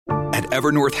At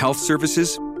Evernorth Health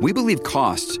Services, we believe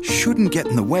costs shouldn't get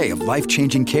in the way of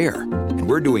life-changing care, and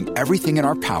we're doing everything in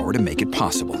our power to make it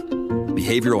possible.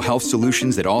 Behavioral health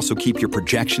solutions that also keep your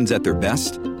projections at their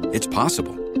best? It's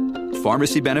possible.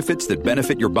 Pharmacy benefits that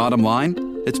benefit your bottom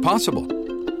line? It's possible.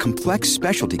 Complex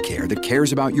specialty care that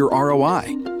cares about your ROI?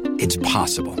 It's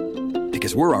possible.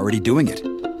 Because we're already doing it.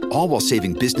 All while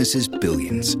saving businesses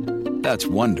billions. That's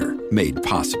Wonder made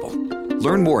possible.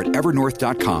 Learn more at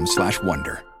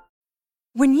evernorth.com/wonder.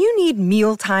 When you need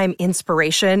mealtime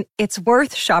inspiration, it's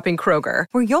worth shopping Kroger,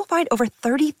 where you'll find over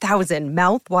 30,000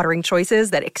 mouth-watering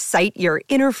choices that excite your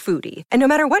inner foodie. And no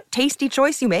matter what tasty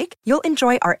choice you make, you'll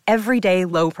enjoy our everyday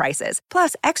low prices,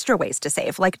 plus extra ways to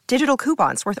save, like digital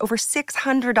coupons worth over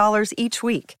 $600 each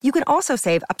week. You can also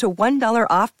save up to $1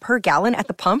 off per gallon at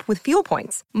the pump with fuel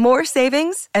points. More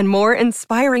savings and more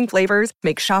inspiring flavors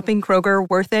make shopping Kroger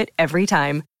worth it every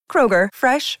time. Kroger,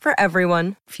 fresh for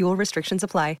everyone. Fuel restrictions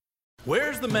apply.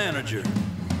 Where's the manager?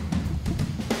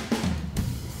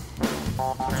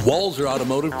 Walzer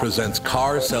Automotive presents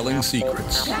Car Selling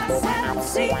Secrets.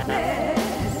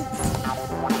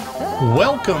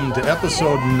 Welcome to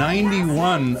episode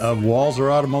 91 of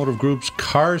Walzer Automotive Group's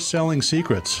Car Selling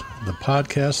Secrets, the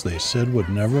podcast they said would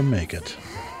never make it.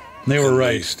 They were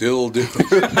right. They still do.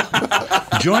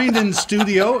 Joined in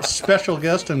studio, special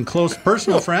guest and close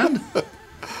personal friend,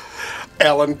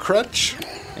 Alan Crutch.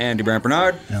 Andy Brant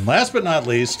Bernard. And last but not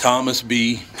least, Thomas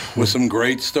B. with some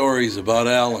great stories about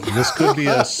Alan. This could be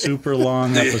a super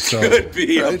long episode. It could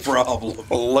be a problem.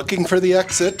 Looking for the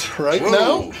exit right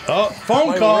now. Oh,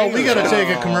 phone call. We got to take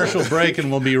a commercial break and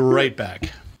we'll be right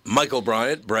back. Michael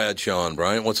Bryant, Bradshaw and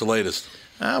Bryant, what's the latest?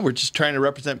 We're just trying to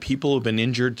represent people who've been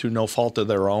injured through no fault of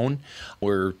their own.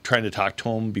 We're trying to talk to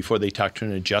them before they talk to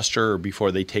an adjuster or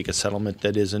before they take a settlement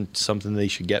that isn't something they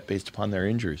should get based upon their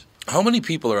injuries. How many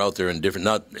people are out there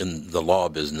not in the law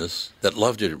business, that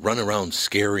love to run around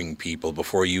scaring people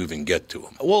before you even get to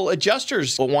them? Well,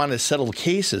 adjusters want to settle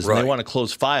cases and Right. they want to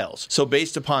close files. So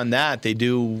based upon that, they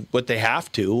do what they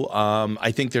have to.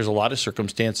 I think there's a lot of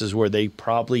circumstances where they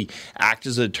probably act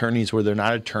as attorneys where they're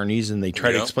not attorneys and they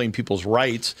try to explain people's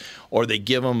rights, or they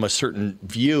give them a certain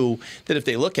view that if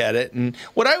they look at it. And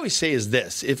what I always say is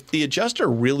this: if the adjuster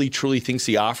really truly thinks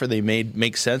the offer they made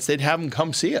makes sense, they'd have them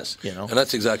come see us. And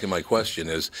that's exactly my question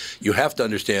is, you have to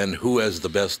understand who has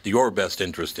your best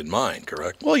interest in mind,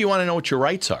 correct? Well, you want to know what your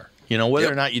rights are. Whether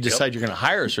or not you decide you're going to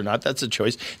hire us or not, that's a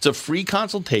choice. It's a free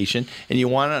consultation, and you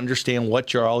want to understand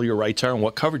what all your rights are and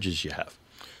what coverages you have.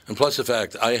 And plus the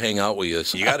fact I hang out with you,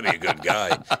 so you got to be a good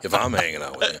guy if I'm hanging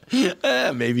out with you.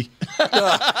 Maybe.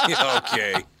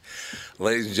 Okay.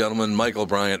 Ladies and gentlemen, Michael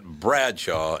Bryant,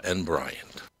 Bradshaw and Bryant.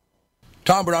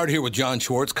 Tom Bernard here with John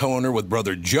Schwartz, co-owner with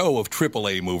brother Joe of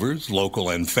AAA Movers, local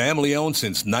and family-owned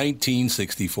since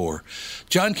 1964.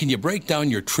 John, can you break down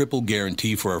your triple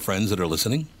guarantee for our friends that are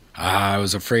listening? I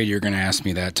was afraid you were going to ask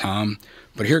me that, Tom.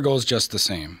 But here goes just the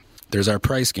same. There's our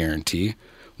price guarantee.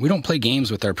 We don't play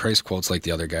games with our price quotes like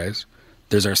the other guys.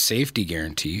 There's our safety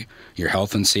guarantee. Your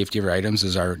health and safety of your items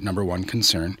is our number one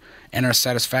concern. And our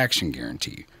satisfaction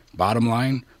guarantee. Bottom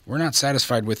line, we're not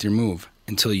satisfied with your move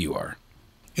until you are.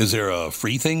 Is there a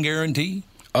free thing guarantee?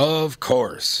 Of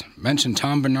course. Mention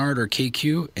Tom Bernard or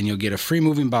KQ and you'll get a free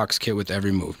moving box kit with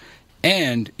every move.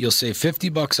 And you'll save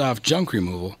 $50 off junk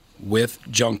removal with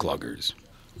junk luggers.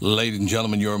 Ladies and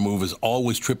gentlemen, your move is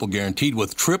always triple guaranteed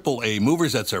with AAA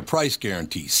Movers. That's our price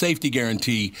guarantee, safety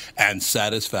guarantee, and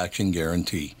satisfaction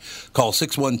guarantee. Call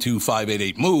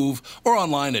 612-588-MOVE or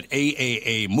online at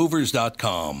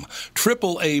aaamovers.com.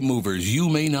 AAA Movers. You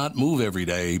may not move every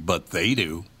day, but they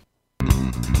do.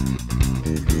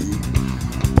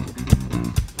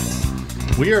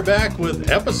 We are back with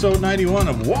episode 91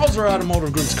 of Walzer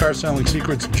Automotive Group's Car Selling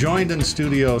Secrets. Joined in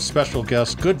studio, special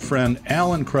guest, good friend,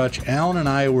 Alan Crutch. Alan and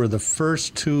I were the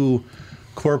first two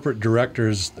corporate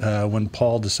directors when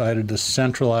Paul decided to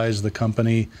centralize the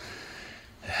company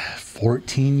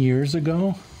 14 years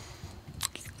ago.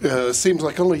 Seems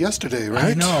like only yesterday, right?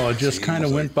 I know. It just kind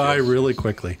of went by really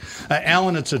quickly.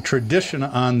 Alan, it's a tradition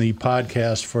on the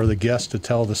podcast for the guests to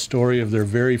tell the story of their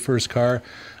very first car.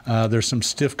 There's some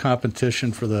stiff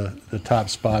competition for the top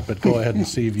spot, but go ahead and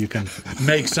see if you can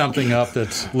make something up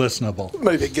that's listenable.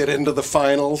 Maybe get into the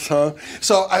finals, huh?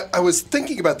 So I was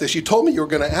thinking about this. You told me you were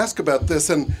going to ask about this,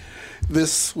 and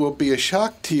this will be a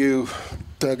shock to you,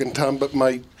 Doug and Tom, but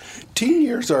my teen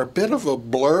years are a bit of a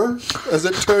blur, as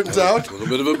it turns out. A little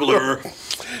bit of a blur.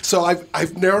 So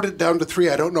I've narrowed it down to three.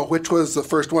 I don't know which was the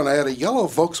first one. I had a yellow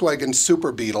Volkswagen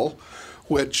Super Beetle,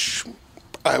 which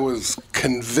I was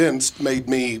convinced made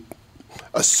me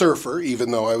a surfer,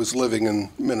 even though I was living in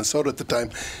Minnesota at the time.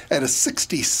 I had a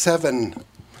 67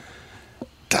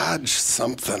 Dodge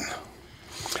something.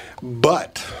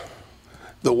 But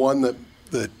the one that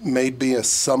made me a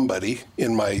somebody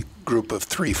in my group of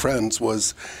 3 friends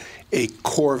was a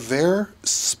Corvair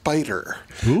Spider.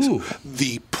 Ooh.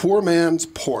 The poor man's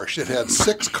Porsche. It had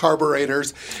 6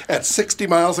 carburetors. At 60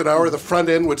 miles an hour, the front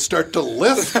end would start to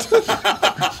lift.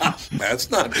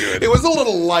 That's not good. It was a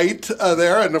little light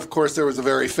there, and of course there was a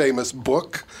very famous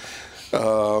book.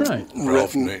 Right.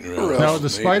 Now, the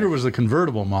Spider was the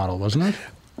convertible model, wasn't it?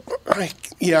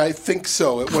 Yeah, I think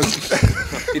so. It was.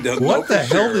 What the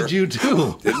hell did you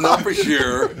do? Didn't know for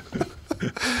sure.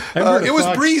 It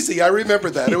was breezy. I remember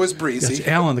that. It was breezy. Yes,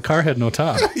 Alan, the car had no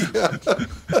top.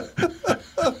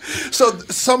 So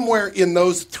somewhere in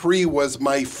those 3 was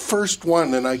my first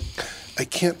one, and I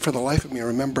can't for the life of me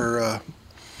remember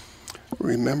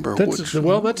which.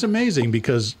 Well, that's amazing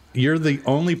because you're the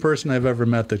only person I've ever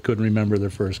met that couldn't remember their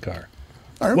first car.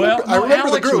 I remember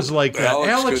Alex the group. was like that.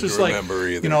 Alex was couldn't like, remember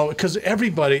either. you know, because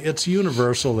everybody, it's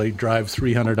universal. They drive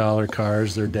 $300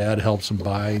 cars. Their dad helps them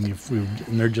buy, and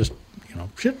they're just, you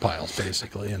know, shit piles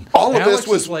basically. And all of Alex this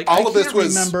was like, all I of this can't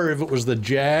was. remember if it was the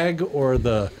Jag or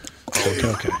the.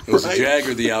 Okay. It was the Jag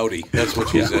or the Audi. That's what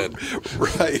she said.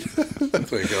 Right. I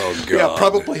think, oh, God. Yeah,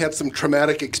 probably had some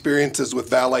traumatic experiences with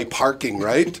valet parking,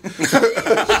 right?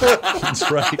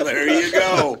 That's right. There you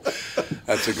go.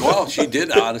 Well, she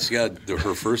did honestly got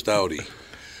her first Audi.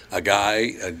 A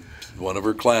guy, one of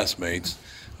her classmates,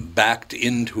 backed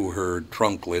into her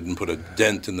trunk lid and put a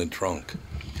dent in the trunk.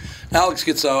 Alex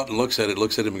gets out and looks at him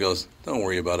and goes, "Don't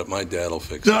worry about it. My dad will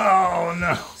fix it." Oh,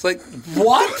 no. It's like,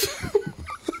 what?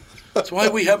 That's why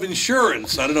we have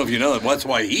insurance. I don't know if you know that. That's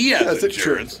why he has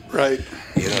insurance. Right.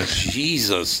 You know,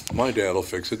 Jesus, my dad will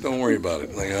fix it. Don't worry about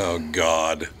it. Like, oh,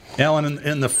 God. Alan,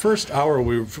 in the first hour,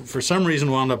 we for some reason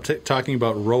wound up talking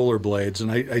about rollerblades, and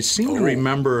I seem to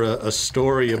remember a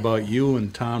story about you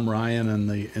and Tom Ryan and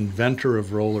the inventor of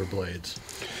rollerblades.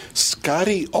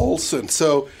 Scotty Olson.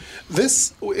 So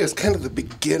this is kind of the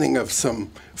beginning of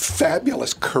some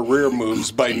fabulous career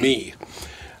moves by me.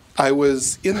 I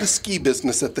was in the ski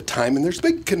business at the time, and there's a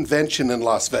big convention in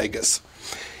Las Vegas,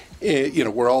 you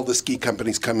know, where all the ski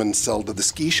companies come and sell to the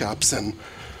ski shops. And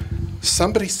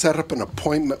somebody set up an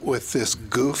appointment with this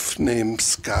goof named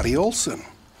Scotty Olson.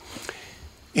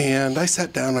 And I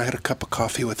sat down, I had a cup of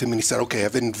coffee with him, and he said, "Okay,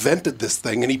 I've invented this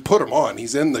thing." And he put him on.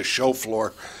 He's in the show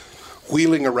floor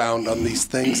wheeling around on these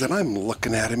things. And I'm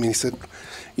looking at him, and he said,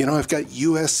 "You know, I've got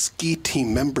U.S. ski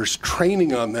team members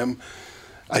training on them.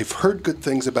 I've heard good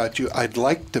things about you. I'd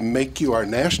like to make you our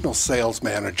national sales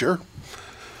manager.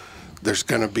 There's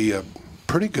going to be a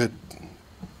pretty good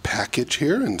package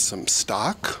here and some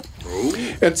stock." Ooh.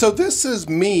 And so this is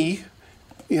me,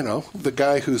 you know, the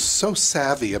guy who's so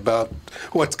savvy about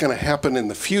what's going to happen in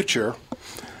the future.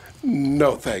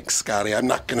 "No thanks, Scotty. I'm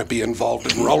not going to be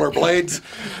involved in rollerblades.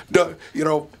 You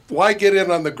know, why get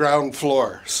in on the ground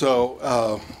floor?"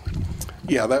 So,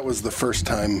 yeah, that was the first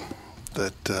time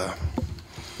that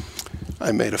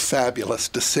I made a fabulous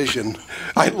decision.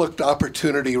 I looked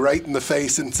opportunity right in the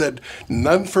face and said,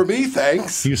 "None for me,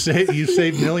 thanks." You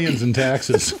saved millions in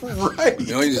taxes. Right.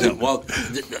 Well,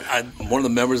 one of the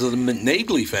members of the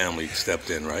Nagley family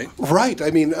stepped in, right? Right. I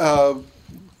mean,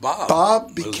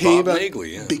 Bob became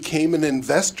became an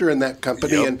investor in that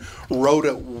company and rode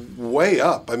it way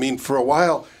up. I mean, for a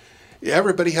while,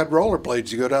 everybody had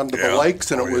rollerblades. You go down to the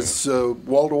lakes, and it was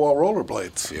wall-to-wall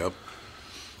rollerblades. Yep.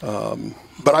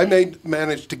 But I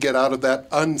managed to get out of that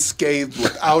unscathed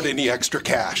without any extra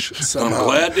cash. Somehow. I'm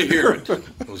glad to hear it.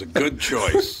 It was a good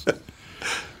choice.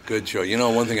 Good choice. You know,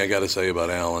 one thing I got to say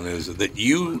about Alan is that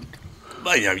you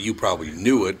probably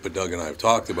knew it, but Doug and I have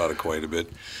talked about it quite a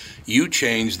bit. You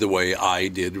changed the way I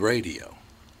did radio.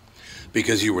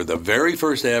 Because you were the very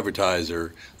first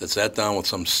advertiser that sat down with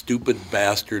some stupid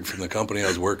bastard from the company I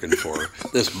was working for.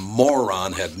 This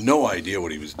moron had no idea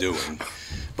what he was doing.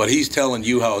 But he's telling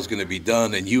you how it's going to be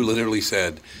done, and you literally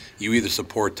said, "You either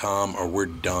support Tom or we're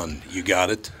done." You got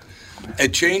it?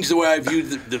 It changed the way I viewed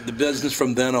the business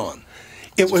from then on.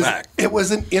 It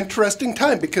was an interesting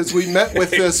time because we met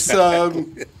with this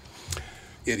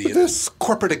Idiot. This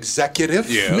corporate executive.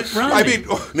 Yes.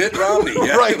 Mitt Romney.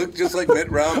 Yeah, right. He looked just like Mitt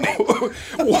Romney.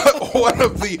 One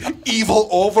of the evil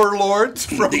overlords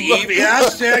from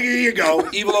there you go.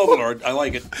 Evil overlord. I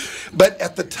like it. But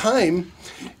at the time,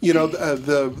 you know,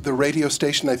 the radio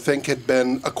station, I think, had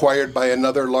been acquired by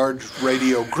another large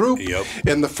radio group. Yep.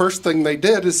 And the first thing they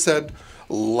did is said,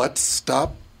 "Let's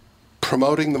stop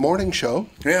promoting the morning show.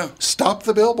 Yeah. Stop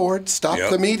the billboard. Stop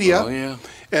the media." Oh, yeah.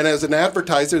 And as an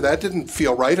advertiser, that didn't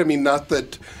feel right. I mean, not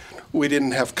that we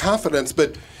didn't have confidence,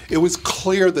 but it was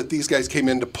clear that these guys came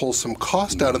in to pull some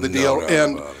cost out of the deal.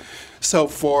 And So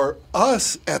for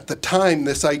us at the time,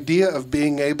 this idea of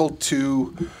being able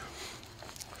to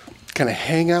kind of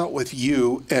hang out with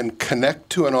you and connect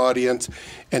to an audience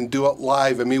and do it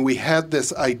live, I mean, we had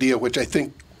this idea, which I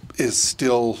think is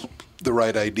still the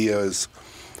right idea, is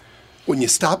when you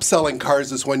stop selling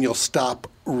cars is when you'll stop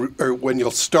or when you'll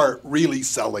start really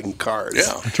selling cars.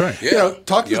 Yeah, that's right. Yeah. You know,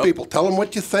 talk to people, tell them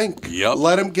what you think, Yep.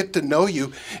 let them get to know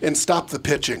you, and stop the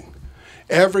pitching.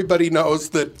 Everybody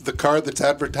knows that the car that's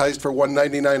advertised for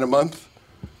 $199 a month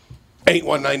ain't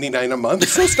 $199 a month,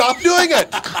 so stop doing it.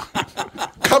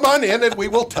 Come on in and we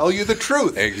will tell you the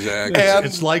truth. Exactly. And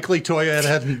It's likely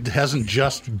Toyota hasn't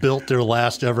just built their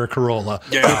last ever Corolla.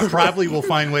 Yeah. They probably will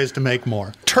find ways to make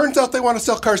more. turns out they want to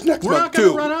sell cars next We're month not going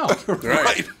too. to run out.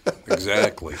 Right.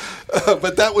 Exactly.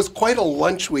 But that was quite a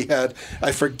lunch we had.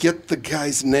 I forget the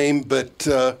guy's name, but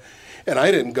and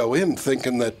I didn't go in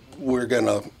thinking that we're going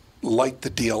to light the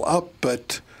deal up,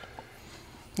 but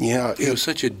yeah, He was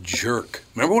such a jerk.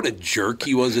 Remember what a jerk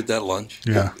he was at that lunch?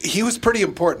 Yeah. he was pretty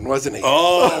important, wasn't he?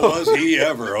 Oh, was he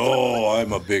ever? Oh,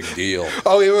 I'm a big deal.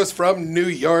 Oh, he was from New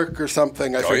York or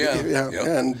something. I forget. yeah.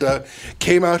 And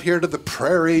came out here to the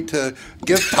prairie to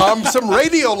give Tom some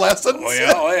radio lessons.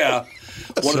 Oh, yeah.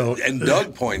 So- And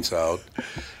Doug points out,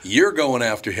 you're going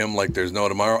after him like there's no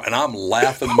tomorrow, and I'm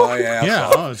laughing my ass Yeah,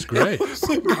 off. oh, it's great. It's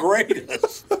the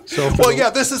greatest. So for Well, the- yeah,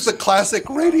 this is the classic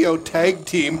radio tag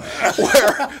team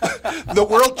where the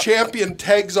world champion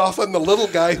tags off on the little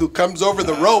guy who comes over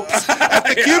the ropes at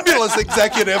the Cumulus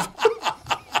executive.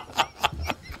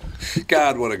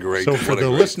 God, what a great So for what a the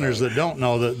great listeners time. that don't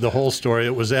know the whole story,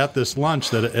 it was at this lunch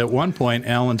that at one point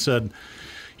Alan said,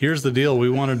 here's the deal, we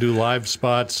want to do live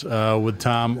spots with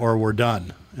Tom or we're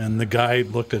done. And the guy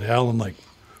looked at Alan like,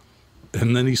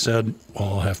 and then he said,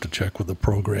 well, I'll have to check with the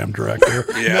program director.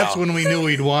 And Yeah. that's when we knew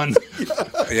he'd won.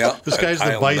 Yeah, This guy's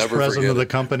the I'll vice never president of forget the it.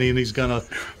 company, and he's going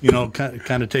to,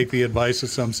 kind of take the advice of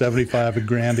some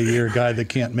 $75,000 a year guy that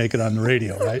can't make it on the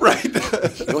radio, right? Right.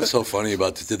 You know what's so funny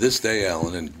about this? To this day,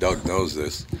 Alan, and Doug knows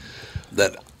this,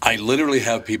 that I literally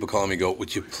have people calling me, go,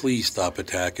 would you please stop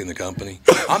attacking the company?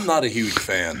 I'm not a huge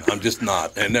fan. I'm just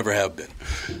not, and never have been.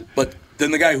 But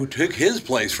then the guy who took his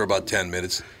place for about 10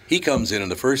 minutes, he comes in, and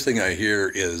the first thing I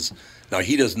hear is, now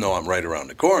he doesn't know I'm right around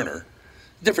the corner.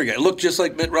 Different guy. Looked just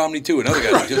like Mitt Romney, too. Another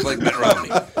guy looked just like Mitt Romney.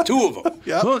 Two of them.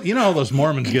 Well, you know how those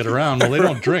Mormons get around. Well, they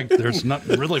don't drink. There's not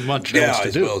really much Yeah, else I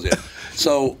to do. suppose, yeah.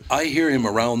 So I hear him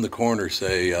around the corner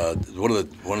say, one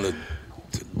of the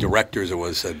directors or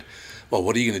was said, well,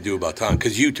 what are you going to do about Tom?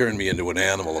 Because you turned me into an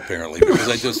animal, apparently, because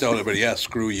I just told everybody, yeah,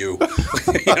 screw you.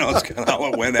 It's kind of how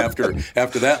it went after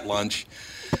that lunch.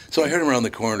 So I heard him around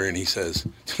the corner, and he says,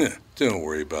 don't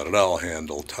worry about it. I'll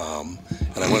handle Tom.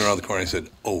 And I went around the corner and I said,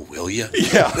 oh, will you?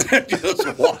 Yeah.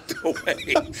 Just walked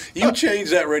away. You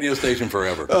changed that radio station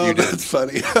forever. Oh, You did. that's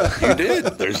funny. You did.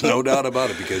 There's no doubt about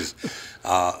it because,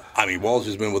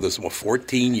 Walter's been with us,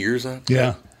 14 years on?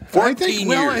 Yeah. 14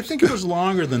 years. I think it was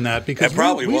longer than that because It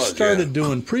probably we was, started yeah.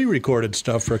 doing pre-recorded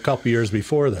stuff for a couple years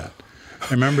before that. I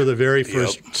remember the very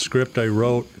first script I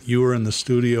wrote, you were in the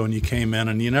studio and you came in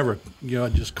and you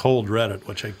just cold read it,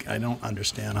 which I don't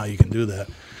understand how you can do that.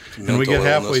 And we get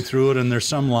halfway illness. through it and there's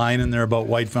some line in there about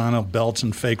white vinyl belts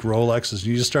and fake Rolexes. And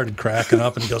you just started cracking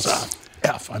up and he goes,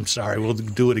 F, I'm sorry, we'll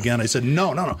do it again. I said,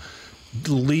 no.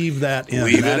 Leave that in.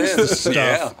 Leave it That's in. the stuff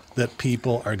Yeah. that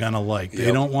people are going to like. They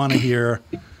Yep. don't want to hear,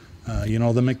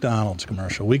 the McDonald's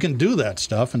commercial. We can do that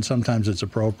stuff, and sometimes it's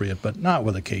appropriate, but not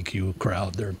with a KQ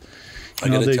crowd. They're, I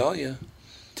got to tell you,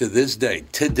 to this day,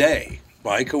 today,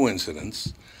 by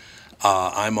coincidence,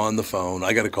 I'm on the phone.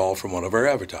 I got a call from one of our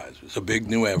advertisers, a big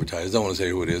new advertiser. I don't want to say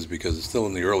who it is because it's still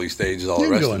in the early stages, all You the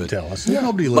can rest go of and it. tell us.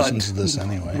 Nobody listens to this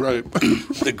anyway. Right.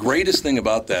 The greatest thing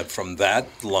about that, from that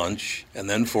lunch and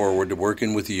then forward to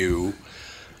working with you,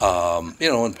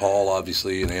 and Paul,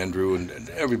 obviously, and Andrew, and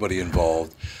everybody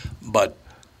involved. But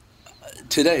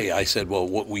today I said, well,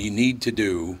 what we need to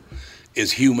do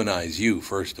is humanize you,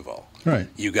 first of all. Right.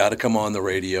 You got to come on the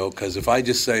radio, because if I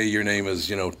just say your name is,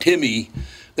 Timmy,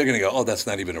 they're going to go, oh, that's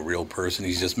not even a real person.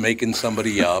 He's just making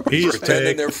somebody up. He's He's pretending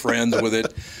fake. they're friends with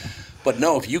it. But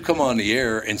no, if you come on the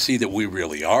air and see that we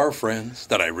really are friends,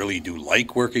 that I really do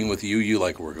like working with you, you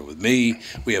like working with me,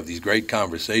 we have these great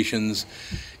conversations,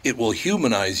 it will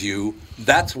humanize you.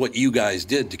 That's what you guys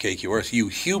did to KQRS. You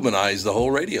humanized the whole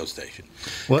radio station.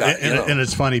 Well, God, and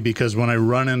it's funny because when I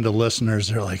run into listeners,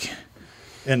 they're like,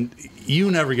 and you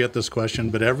never get this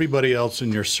question, but everybody else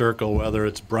in your circle, whether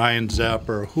it's Brian Zepp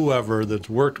or whoever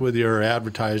that's worked with your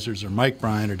advertisers or Mike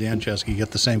Bryan or Dan Chesky,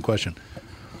 get the same question.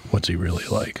 What's he really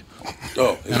like?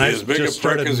 Oh, and I just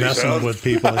started messing with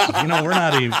people. I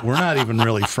said, we're not even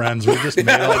really friends. We just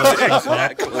made all that stuff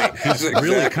up. He's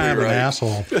really kind of an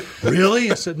asshole.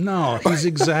 Really? I said, no, he's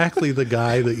exactly the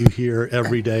guy that you hear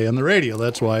every day on the radio.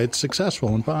 That's why it's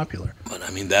successful and popular. But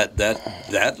I mean,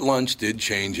 that lunch did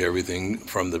change everything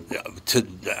from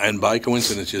and by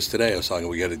coincidence, just today I was talking.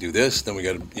 We got to do this, then we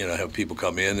got to have people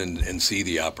come in and see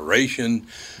the operation.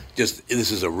 Just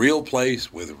this is a real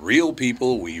place with real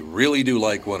people. We really do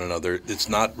like one another. It's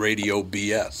not radio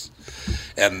BS.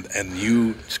 And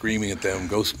you screaming at them,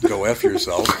 go F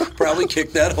yourself, probably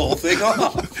kicked that whole thing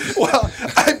off. Well,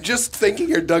 I'm just thinking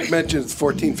here, Doug mentioned it's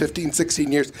 14, 15,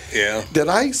 16 years. Yeah. Did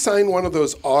I sign one of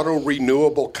those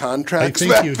auto-renewable contracts? I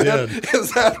think you did.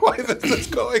 Is that why this is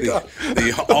going on?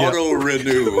 The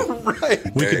auto-renew.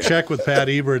 Right. We could check with Pat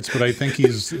Eberts, but I think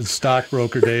his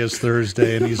stockbroker day is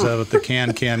Thursday, and he's out at the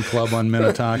Can Club on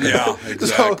Minnetonka. Yeah,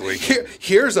 exactly. So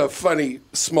here's a funny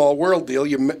small world deal.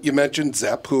 You mentioned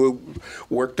Zepp, who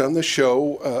worked on the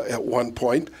show at one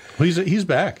point. Well, he's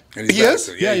back. He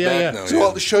is? Yeah. So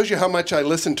well, it shows you how much I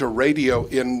listen to radio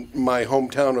in my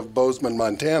hometown of Bozeman,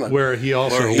 Montana. Where he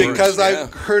also works. Because I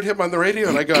heard him on the radio,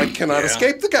 and I go, I cannot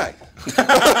escape the guy.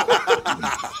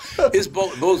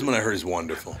 Bozeman, I heard, is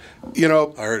wonderful.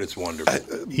 I heard it's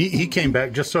wonderful. He came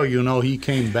back, just so you know, he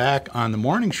came back on the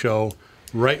morning show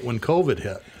right when COVID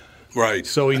hit. Right.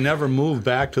 So he never moved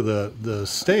back to the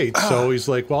States. So he's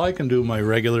like, well, I can do my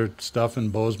regular stuff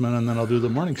in Bozeman, and then I'll do the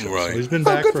morning show. Right. So he's been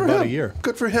back for about a year.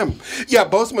 Good for him. Yeah,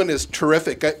 Bozeman is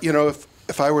terrific.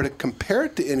 If I were to compare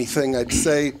it to anything, I'd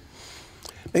say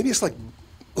maybe it's like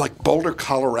Boulder,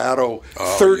 Colorado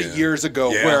 30 years ago,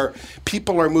 where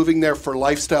people are moving there for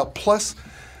lifestyle. Plus,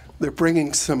 they're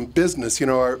bringing some business.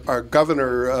 Our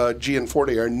governor,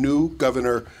 Gianforte, our new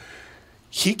governor,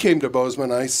 he came to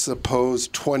Bozeman, I suppose,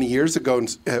 20 years ago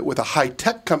with a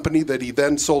high-tech company that he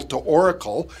then sold to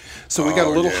Oracle. So we got a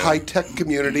little high-tech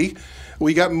community.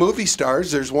 We got movie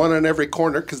stars. There's one on every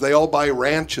corner because they all buy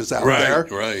ranches out there.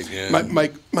 Right, yeah.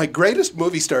 My greatest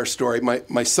movie star story,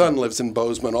 my son lives in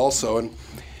Bozeman also, and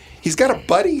he's got a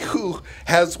buddy who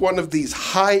has one of these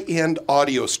high-end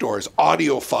audio stores,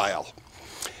 Audiophile.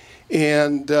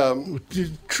 And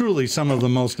truly some of the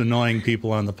most annoying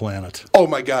people on the planet. Oh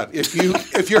my God! If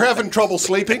you're having trouble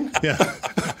sleeping,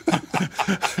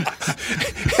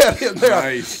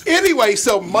 Nice. Anyway,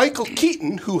 so Michael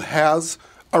Keaton, who has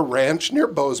a ranch near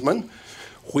Bozeman,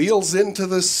 wheels into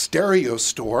the stereo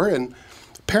store, and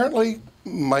apparently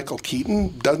Michael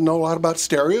Keaton doesn't know a lot about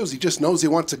stereos. He just knows he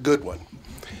wants a good one,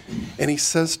 and he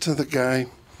says to the guy,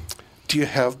 "Do you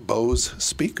have Bose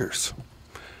speakers?"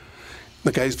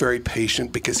 The guy's very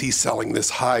patient because he's selling this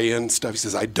high-end stuff. He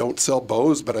says, I don't sell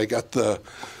Bose, but I got the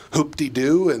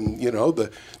hoop-de-doo, and,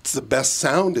 it's the best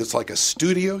sound. It's like a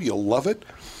studio. You'll love it.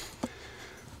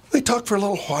 They talk for a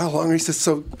little while longer. He says,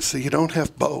 so you don't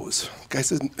have Bose? The guy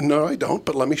says, no, I don't,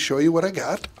 but let me show you what I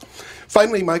got.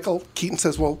 Finally, Michael Keaton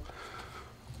says, well,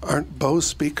 aren't Bose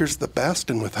speakers the best?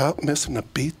 And without missing a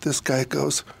beat, this guy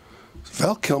goes,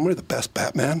 Val Kilmer, the best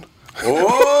Batman?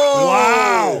 Oh!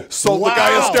 Wow! Sold the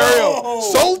guy a stereo.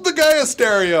 Sold the guy a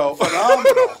stereo.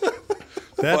 Phenomenal.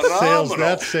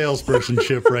 That's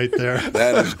salespersonship right there.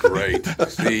 That is great.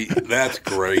 See, that's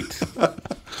great.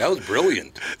 That was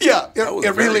brilliant. Yeah,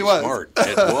 it really was. Smart.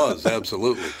 It was,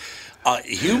 absolutely.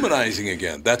 Humanizing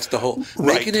again. That's the whole.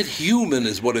 Right. Making it human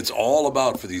is what it's all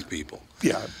about for these people.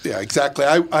 Yeah, exactly.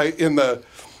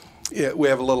 We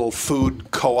have a little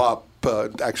food co-op.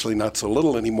 Actually, not so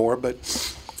little anymore,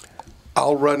 but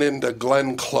I'll run into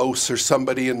Glenn Close or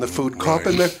somebody in the food co-op,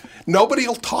 and nobody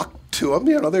will talk to them.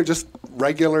 They're just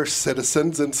regular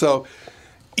citizens, and so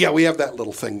we have that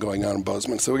little thing going on in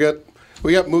Bozeman. So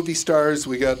we got movie stars,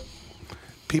 we got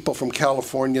people from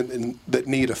California that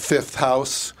need a fifth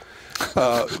house.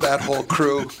 That whole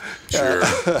crew. Sure,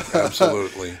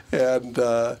 absolutely. And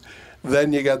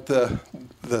then you got the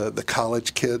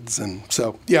college kids, and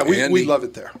so we love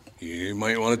it there. You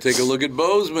might want to take a look at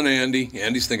Bozeman, Andy.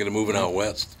 Andy's thinking of moving out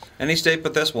west. Any state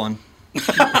but this one.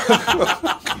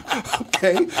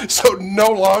 Okay, so no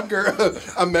longer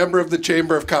a member of the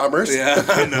Chamber of Commerce. Yeah,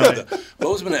 I know.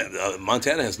 Bozeman,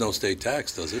 Montana has no state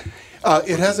tax, does it?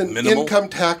 It has an minimal income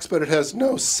tax, but it has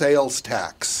no sales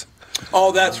tax.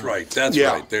 Oh, that's right. That's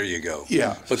right. There you go.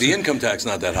 Yeah. But the income tax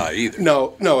not that high either.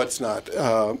 No, it's not.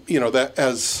 That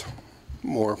as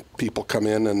more people come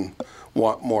in and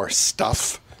want more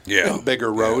stuff, and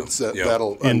bigger roads.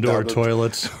 That'll indoor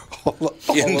toilets.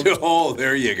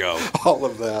 There you go. All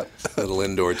of that. Little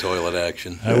indoor toilet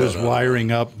action. I was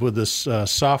wiring up with this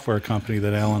software company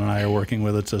that Alan and I are working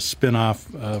with. It's a spin-off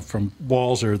from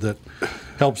Walzer that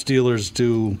helps dealers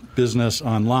do business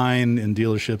online in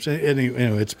dealerships.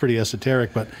 Anyway, it's pretty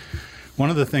esoteric, but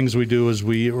one of the things we do is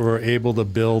we were able to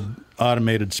build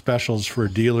automated specials for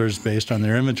dealers based on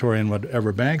their inventory and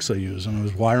whatever banks they use. And I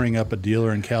was wiring up a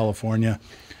dealer in California.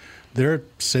 Their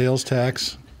sales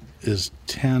tax is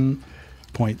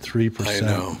 10.3%. I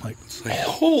know.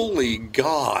 Holy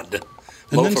God.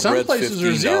 And then some places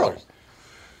are zero.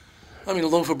 I mean, a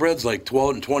loaf of bread's like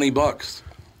 $20.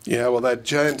 Yeah, well, that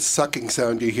giant sucking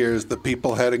sound you hear is the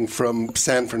people heading from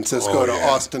San Francisco to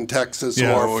Austin, Texas,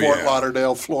 or Fort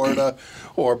Lauderdale, Florida,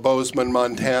 or Bozeman,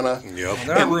 Montana. Yep. Well,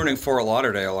 they're not ruining Fort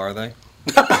Lauderdale, are they?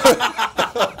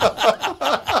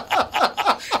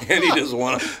 And he doesn't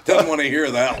want to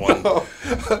hear that one.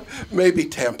 Maybe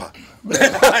Tampa.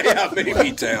 Yeah,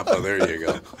 maybe Tampa. There you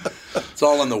go. It's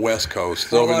all on the West Coast.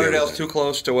 Fort Lauderdale's too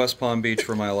close to West Palm Beach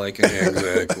for my liking.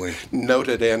 Exactly.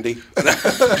 Noted, Andy.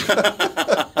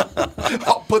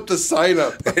 I'll put the sign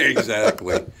up.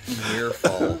 Exactly. Near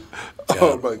fall.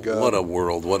 Oh, my God. What a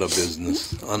world. What a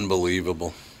business.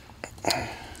 Unbelievable.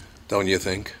 Don't you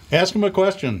think? Ask him a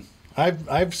question.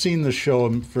 I've seen the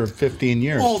show for 15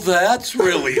 years. Oh, that's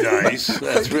really nice.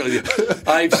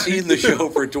 I've seen the show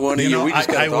for 20 years. We just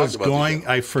got to talk about it.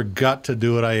 I forgot to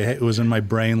do it. It was in my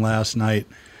brain last night.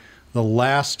 The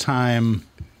last time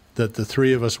that the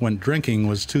three of us went drinking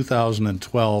was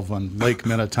 2012 on Lake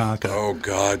Minnetonka. Oh,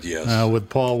 God, yes. With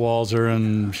Paul Walzer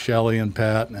and Shelley and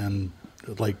Pat, and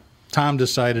Tom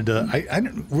decided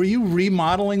to. Were you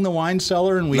remodeling the wine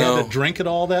cellar, and we had to drink it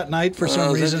all that night for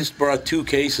some reason? I just brought 2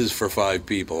 cases for 5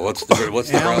 people. What's the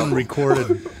Alan problem?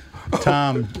 recorded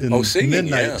Tom in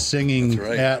midnight singing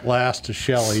right. At Last to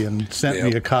Shelley and sent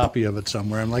me a copy of it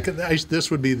somewhere. I'm like,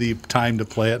 this would be the time to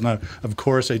play it. And of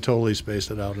course, I totally spaced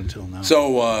it out until now.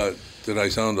 So, did I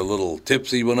sound a little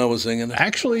tipsy when I was singing it?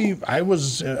 Actually, I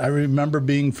remember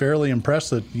being fairly impressed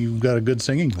that you've got a good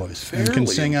singing voice and can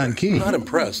sing on key. Not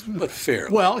impressed, but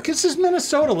fairly. Well, this is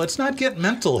Minnesota. Let's not get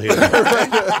mental here.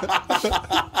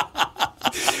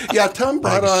 Yeah, Tom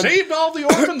brought on... saved all the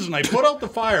orphans and I put out the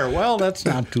fire. Well, that's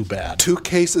not too bad. 2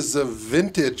 cases of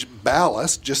vintage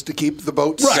ballast just to keep the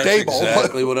boat stable. That's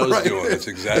exactly what I was doing. That's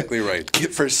exactly right.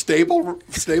 For stable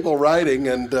riding.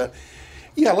 And,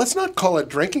 let's not call it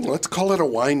drinking. Let's call it a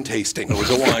wine tasting. It was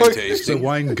a wine tasting. It's a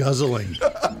wine guzzling.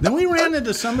 Then we ran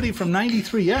into somebody from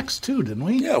 93X, too, didn't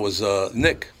we? Yeah, it was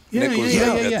Nick. Nick was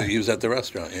he was at the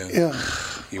restaurant, yeah.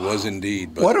 He was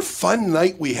indeed. But... What a fun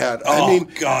night we had.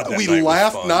 God, we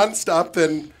laughed nonstop,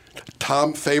 then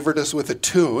Tom favored us with a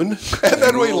tune, and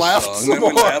then we laughed some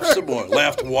more.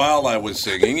 Laughed while I was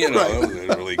singing, It was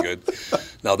really good.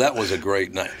 Now, that was a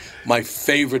great night. My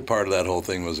favorite part of that whole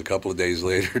thing was a couple of days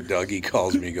later, Dougie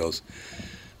calls me, goes,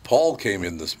 Paul came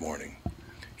in this morning.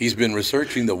 He's been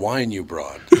researching the wine you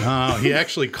brought. He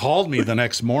actually called me the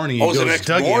next morning. He goes,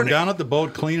 Dougie, I'm down at the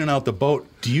boat cleaning out the boat.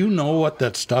 Do you know what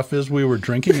that stuff is we were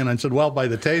drinking? And I said, well, by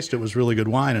the taste, it was really good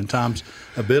wine. And Tom's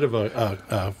a bit of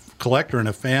a collector and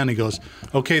a fan. He goes,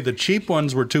 okay, the cheap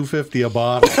ones were $2.50 a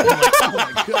bottle. I'm like, oh,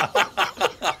 my God.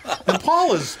 And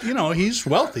Paul is, he's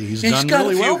wealthy. He's done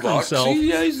really well for himself.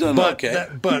 He's done okay.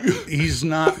 But he's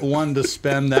not one to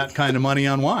spend that kind of money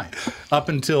on wine up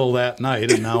until that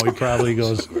night. And now he probably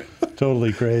goes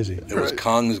totally crazy. There was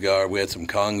Kongsgaard. We had some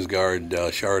Kongsgaard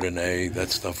Chardonnay.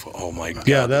 That stuff, oh, my God.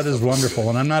 Yeah, that is wonderful.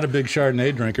 And I'm not a big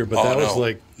Chardonnay drinker, but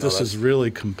this is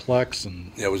really complex.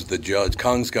 And it was the Judge.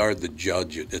 Kongsgaard, the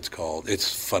Judge, it's called.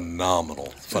 It's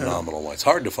phenomenal wine. It's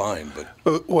hard to find.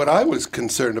 But what I was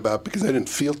concerned about, because I didn't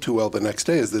feel too well the next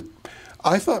day, is that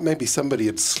I thought maybe somebody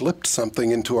had slipped something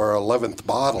into our 11th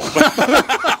bottle.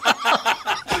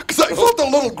 Because I felt a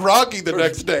little groggy the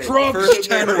next day. First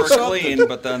 10 were clean,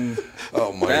 but then,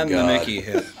 God. The Mickey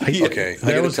hit. Okay,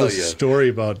 that was the story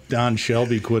about Don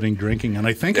Shelby quitting drinking, and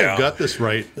I think I got this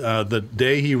right. The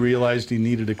day he realized he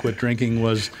needed to quit drinking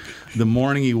was the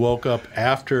morning he woke up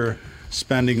after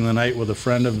spending the night with a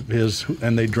friend of his,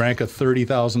 and they drank a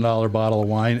 $30,000 bottle of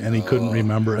wine, and he couldn't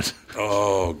remember it.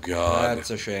 Oh, God. That's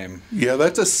a shame. Yeah,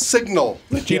 that's a signal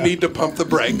that you need to pump the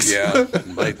brakes. Yeah.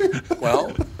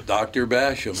 Well, Dr.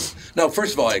 Basham. Now,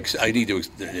 first of all, I need to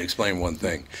explain one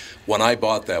thing. When I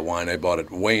bought that wine, I bought it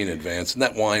way in advance, and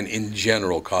that wine, in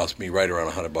general, cost me right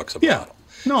around $100 a bottle.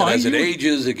 No, and as it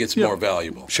ages, it gets more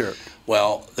valuable. Sure.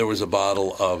 Well, there was a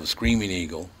bottle of Screaming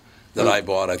Eagle that I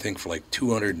bought, I think, for like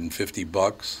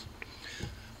 $250.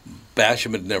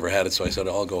 Basham had never had it, so I said,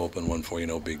 I'll go open one for you,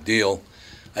 no big deal.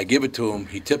 I give it to him.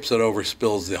 He tips it over,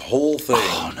 spills the whole thing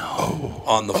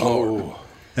on the floor.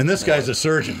 And this guy's a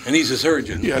surgeon. And he's a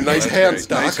surgeon. Yeah, nice hands,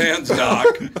 Doc. Nice hands, Doc.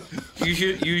 You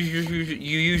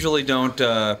usually don't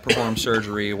perform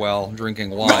surgery while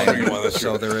drinking wine,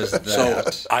 so there is that. So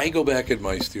I go back in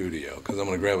my studio because I'm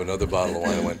going to grab another bottle of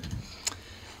wine. I went,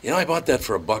 I bought that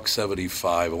for $1.75.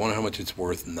 I wonder how much it's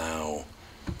worth now.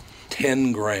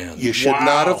 $10,000. You should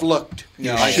not have looked.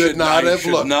 You should not have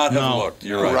looked. Not have looked.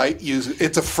 You're right.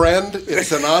 It's a friend.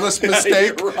 It's an honest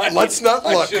mistake. Right. Let's not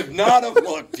look. I should not have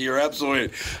looked. You're absolutely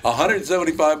right.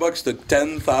 $175 to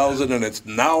 $10,000, and it's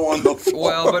now on the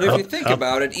floor. Well, but if you think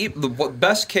about it, the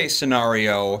best case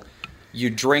scenario, you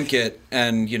drink it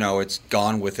and it's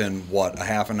gone within a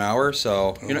half an hour.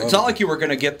 So it's not like you were going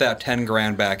to get that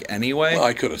 $10,000 back anyway. Well,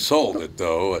 I could have sold it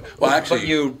though. Well, actually, but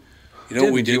you.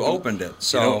 You opened it,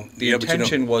 so the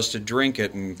intention was to drink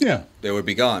it, and they would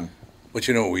be gone. But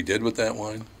you know what we did with that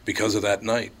wine? Because of that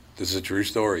night. This is a true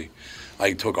story.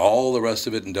 I took all the rest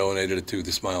of it and donated it to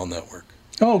the Smile Network.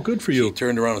 Oh, good for you. She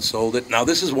turned around and sold it. Now,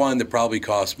 this is wine that probably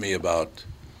cost me about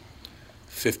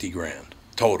 $50,000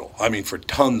 total. I mean, for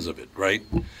tons of it, right?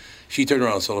 She turned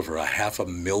around and sold it for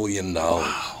 $500,000.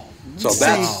 Wow. So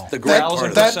that's the great part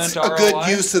of that. That's a good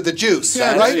use of the juice.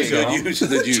 Yeah, right? That's a good use of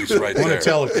the juice right there. I want to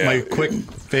tell my quick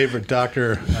favorite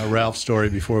Dr. Ralph story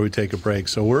before we take a break.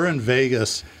 So we're in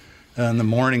Vegas on the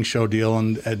morning show deal,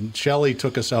 and Shelley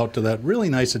took us out to that really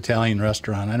nice Italian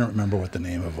restaurant. I don't remember what the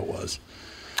name of it was.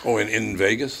 Oh, in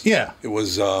Vegas? Yeah. It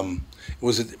was.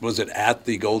 Was it at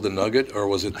the Golden Nugget, or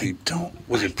was it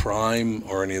was it Prime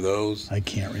or any of those? I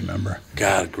can't remember.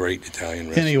 God, great Italian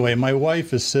restaurant. Anyway, my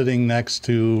wife is sitting next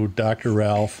to Dr.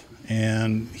 Ralph,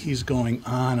 and he's going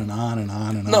on and on and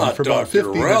on and on for about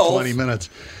 15 or 20 minutes.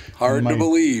 Hard to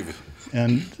believe.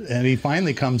 And he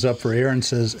finally comes up for air and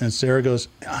says, and Sarah goes,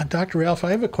 Dr. Ralph,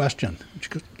 I have a question. She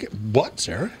goes, what,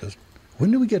 Sarah? She goes, when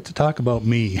do we get to talk about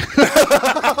me?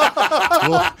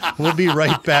 We'll be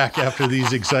right back after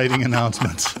these exciting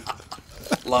announcements.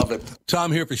 Love it.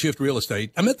 Tom here for Shift Real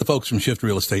Estate. I met the folks from Shift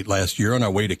Real Estate last year on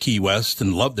our way to Key West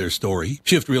and loved their story.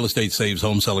 Shift Real Estate saves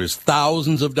home sellers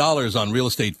thousands of dollars on real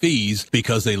estate fees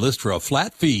because they list for a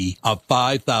flat fee of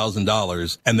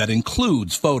 $5,000, and that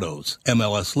includes photos,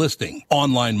 MLS listing,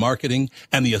 online marketing,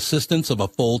 and the assistance of a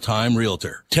full-time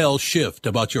realtor. Tell Shift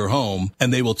about your home,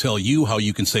 and they will tell you how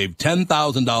you can save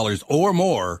 $10,000 or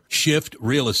more. Shift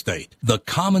Real Estate, the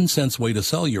common sense way to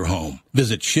sell your home.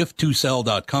 Visit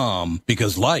shift2sell.com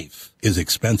because life is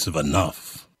expensive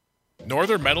enough.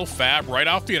 Northern Metal Fab, right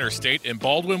off the interstate in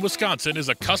Baldwin, Wisconsin, is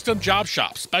a custom job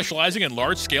shop specializing in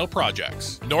large-scale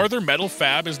projects. Northern Metal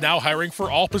Fab is now hiring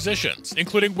for all positions,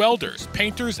 including welders,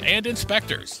 painters, and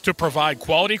inspectors, to provide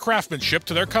quality craftsmanship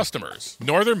to their customers.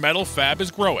 Northern Metal Fab is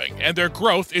growing, and their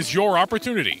growth is your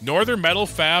opportunity. Northern Metal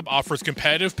Fab offers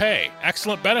competitive pay,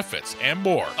 excellent benefits, and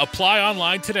more. Apply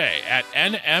online today at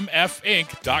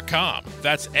nmfinc.com.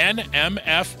 That's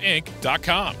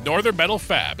nmfinc.com. Northern Metal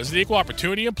Fab is an equal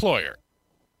opportunity employer.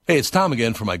 Hey, it's Tom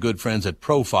again for my good friends at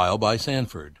Profile by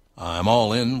Sanford. I'm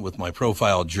all in with my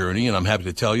Profile journey, and I'm happy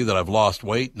to tell you that I've lost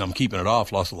weight, and I'm keeping it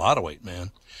off. Lost a lot of weight,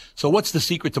 man. So what's the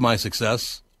secret to my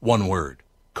success? One word: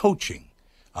 coaching.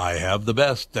 I have the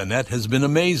best. Annette has been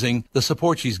amazing. The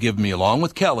support she's given me, along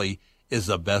with Kelly, is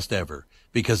the best ever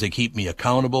because they keep me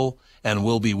accountable and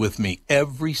will be with me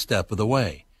every step of the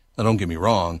way. Now, don't get me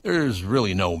wrong. There's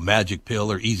really no magic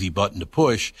pill or easy button to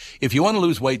push. If you want to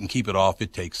lose weight and keep it off,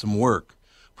 it takes some work.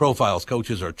 Profile's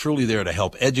coaches are truly there to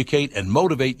help educate and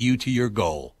motivate you to your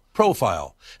goal.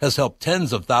 Profile has helped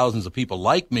tens of thousands of people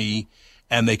like me,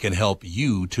 and they can help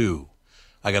you too.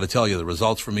 I got to tell you, the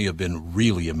results for me have been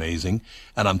really amazing,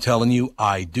 and I'm telling you,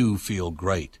 I do feel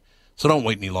great. So don't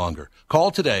wait any longer.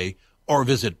 Call today or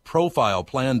visit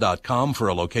profileplan.com for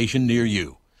a location near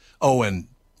you. Oh, and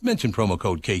mention promo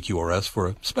code KQRS for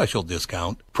a special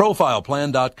discount.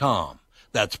 Profileplan.com.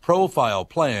 That's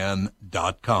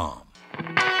profileplan.com.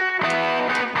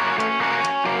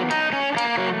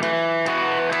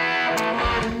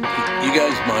 You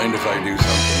guys mind if I do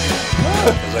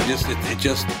something? Because it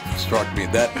just struck me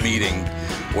that meeting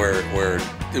where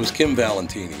it was Kim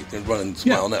Valentini, they're running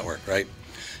Smile Network, right?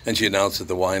 And she announced that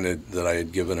the wine that I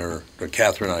had given her, or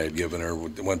Catherine and I had given her,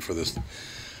 went for this,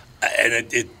 and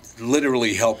it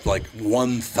literally helped like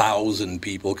 1,000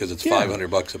 people because it's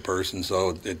 $500 a person,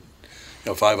 so it.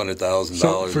 $500,000.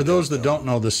 So for those that don't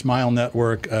know, the Smile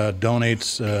Network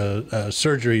donates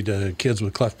surgery to kids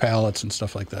with cleft palates and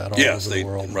stuff like that all over the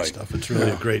world and stuff. It's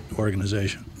really a great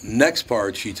organization. Next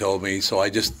part, she told me, so I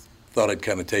just thought I'd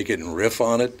kind of take it and riff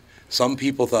on it. Some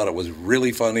people thought it was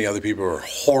really funny. Other people were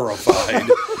horrified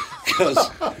because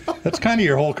that's kind of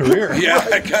your whole career. Yeah,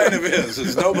 it kind of is.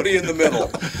 There's nobody in the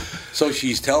middle. So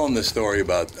she's telling this story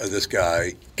about this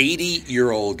guy,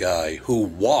 80-year-old guy who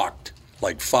walked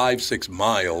like 5-6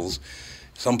 miles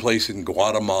someplace in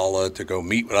Guatemala to go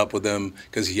meet up with him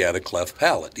because he had a cleft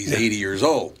palate. He's 80 years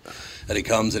old. And he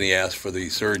comes and he asks for the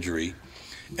surgery.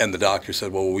 And the doctor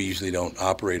said, well, we usually don't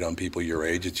operate on people your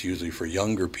age. It's usually for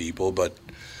younger people. But,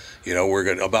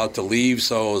 we're about to leave,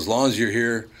 so as long as you're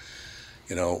here,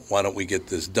 why don't we get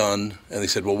this done? And they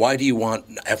said, well, why do you want,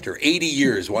 after 80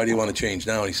 years, why do you want to change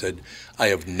now? And he said, I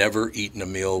have never eaten a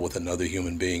meal with another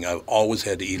human being. I've always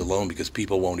had to eat alone because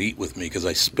people won't eat with me because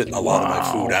I spit a lot of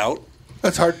my food out.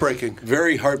 That's heartbreaking.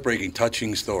 Very heartbreaking,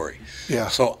 touching story. Yeah.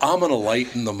 So I'm going to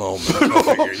lighten the moment,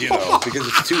 I figured, because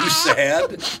it's too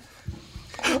sad.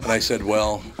 And I said,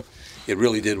 well, it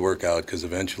really did work out because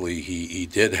eventually he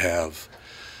did have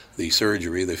the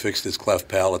surgery. They fixed his cleft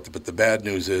palate, but the bad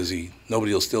news is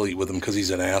nobody will still eat with him because he's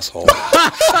an asshole.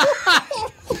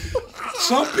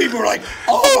 Some people are like,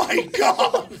 oh my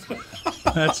God.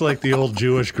 That's like the old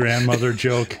Jewish grandmother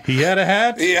joke. He had a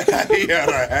hat? Yeah, he had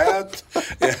a hat.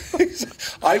 Yeah.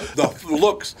 The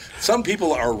looks, some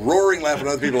people are roaring laughing,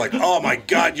 other people are like, oh my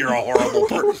God, you're a horrible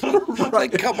person.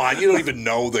 Like, come on, you don't even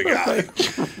know the guy.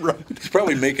 Right. He's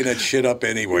probably making that shit up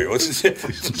anyway. What's the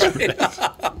difference?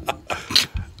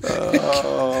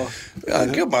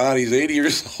 Come on, he's 80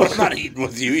 years old. I'm not eating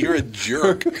with you. You're a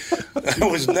jerk. That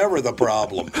was never the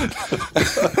problem.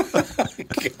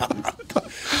 God.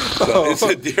 So it's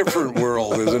a different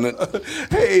world, isn't it?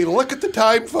 Hey, look at the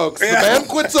time, folks. The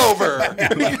banquet's over.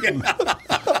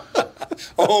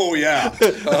 Oh, yeah.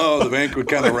 Oh, the banquet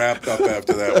kind of wrapped up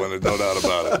after that one. There's no doubt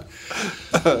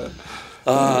about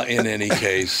it. In any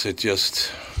case, it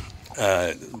just...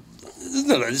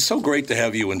 it's so great to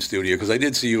have you in studio because I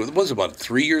did see you. It was about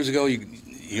 3 years ago.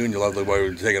 You and your lovely wife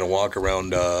were taking a walk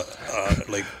around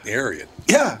Lake Harriet.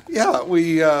 Yeah.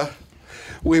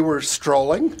 We were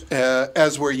strolling,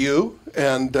 as were you,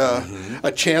 and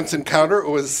a chance encounter. It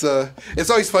was. It's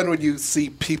always fun when you see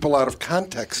people out of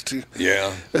context.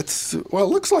 Yeah. It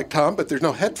looks like Tom, but there's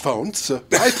no headphones. So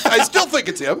I still think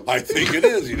it's him. I think it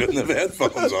is. He doesn't have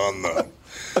headphones on though.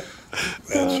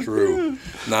 That's true.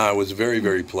 It was very,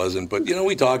 very pleasant. But,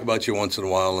 we talk about you once in a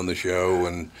while on the show,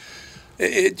 and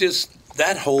it just,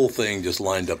 that whole thing just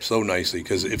lined up so nicely.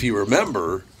 Because if you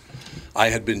remember, I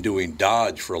had been doing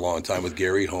Dodge for a long time with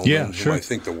Gary Homan, who I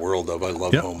think the world of. I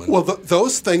love Homan. Well,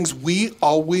 those things we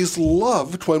always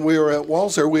loved when we were at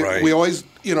Walser. We always,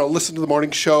 listened to the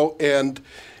morning show, and,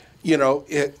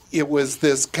 it was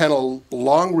this kind of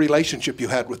long relationship you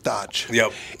had with Dodge.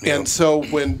 Yep. And so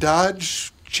when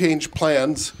Dodge changed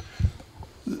plans,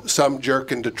 some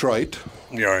jerk in Detroit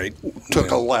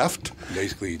took a left.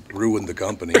 Basically ruined the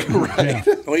company. Right.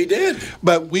 Well, he did.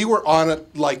 But we were on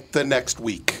it like the next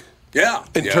week. Yeah.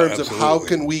 In terms of how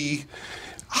can we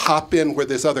hop in where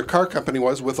this other car company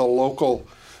was with a local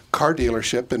car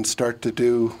dealership and start to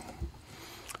do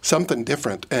something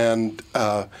different. And,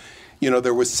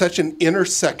 there was such an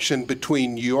intersection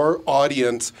between your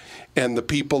audience and the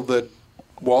people that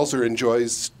Walser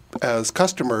enjoys as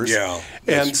customers. Yeah.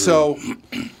 And so,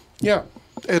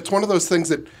 it's one of those things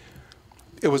that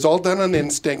it was all done on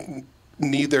instinct.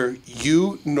 Neither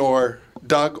you nor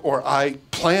Doug or I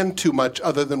planned too much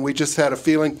other than we just had a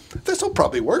feeling this will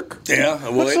probably work. Yeah.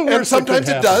 Well, and sometimes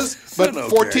it does, but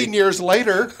 14 years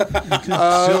later,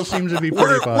 still seems to be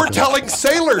pretty popular. We're telling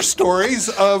sailor stories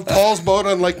of Paul's boat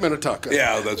on Lake Minnetonka.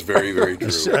 Yeah, that's very, very true.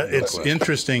 It's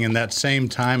interesting. In that same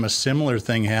time, a similar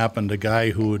thing happened. A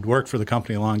guy who had worked for the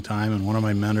company a long time, and one of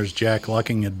my mentors, Jack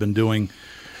Lucking, had been doing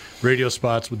radio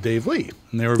spots with Dave Lee,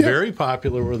 and they were very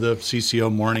popular with the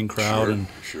CCO morning crowd,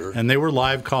 and they were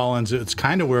live call-ins. It's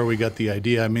kind of where we got the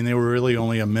idea. I mean, they were really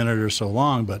only a minute or so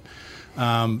long, but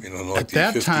like at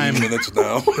that 15 time, minutes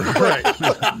now, right?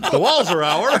 The Walser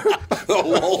Hour. The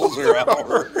Walser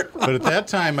Hour. But at that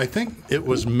time, I think it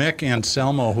was Mick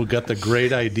Anselmo who got the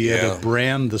great idea to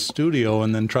brand the studio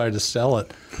and then try to sell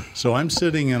it. So I'm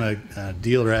sitting in a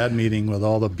dealer ad meeting with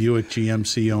all the Buick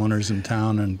GMC owners in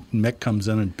town, and Mick comes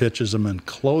in and pitches them and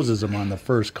closes them on the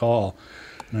first call.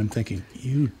 And I'm thinking,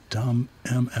 you dumb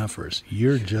MFers,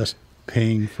 you're just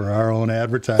paying for our own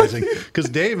advertising. Because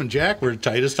Dave and Jack were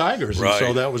tight as tigers, and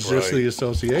so that was just the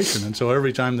association. And so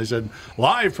every time they said,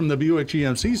 live from the Buick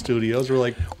GMC studios, we're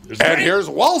like, and here's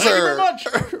Walser.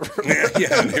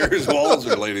 And here's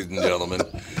Walser, ladies and gentlemen.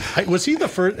 Was he the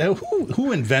first?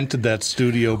 Who invented that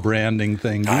studio branding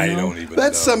thing? I don't even know.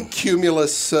 That's some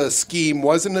Cumulus scheme,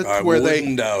 wasn't it? I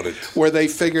wouldn't doubt it. Where they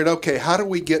figured, okay, how do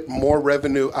we get more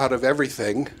revenue out of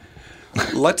everything?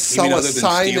 Let's sell a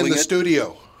sign in the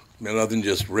studio. Other than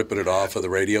just ripping it off of the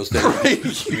radio station.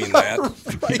 Right. You mean that?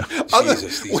 Right.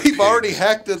 Jesus, we've already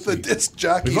hacked at the disc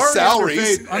jockey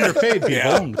salaries. Underpaid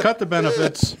people. Cut the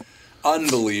benefits.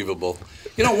 Unbelievable.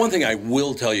 One thing I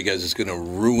will tell you guys is going to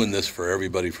ruin this for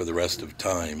everybody for the rest of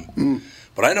time.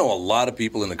 But I know a lot of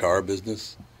people in the car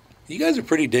business. You guys are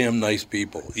pretty damn nice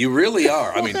people. You really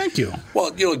are. Well, thank you.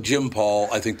 Well, Jim Paul,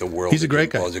 I think the world. He's a great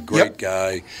guy. Paul is a great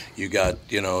guy. You got,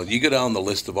 you go down the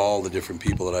list of all the different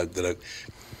people that I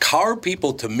car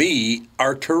people to me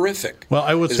are terrific. Well,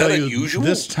 I will tell you, unusual?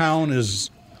 This town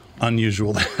is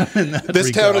unusual.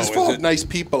 This town is full of nice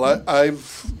people.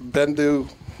 I've been to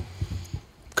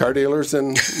car dealers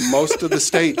in most of the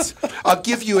states. I'll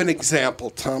give you an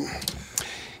example, Tom.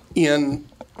 In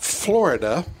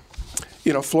Florida,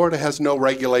 Florida has no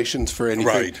regulations for anything.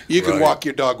 Right, you can walk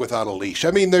your dog without a leash.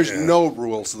 I mean, there's no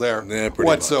rules there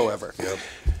whatsoever. Yep.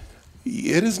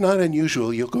 It is not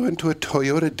unusual. You'll go into a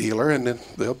Toyota dealer, and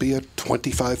there'll be a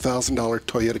 $25,000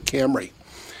 Toyota Camry.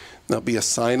 There'll be a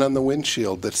sign on the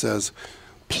windshield that says,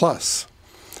 plus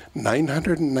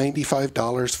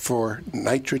 $995 for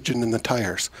nitrogen in the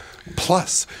tires,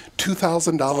 plus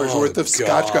 $2,000 worth of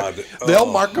Scotch Guard.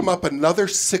 They'll mark them up another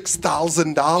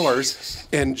 $6,000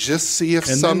 and just see if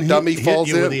some dummy falls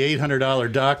in. With the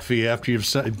 $800 dock fee after you've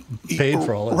paid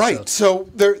for all that Right. stuff.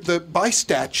 So by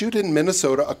statute in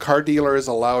Minnesota, a car dealer is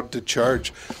allowed to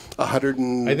charge I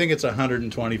think it's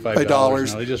 $125 now.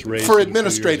 They just raised for it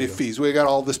administrative fees. We got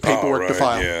all this paperwork to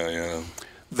file. Yeah.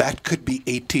 That could be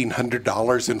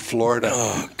 $1,800 in Florida.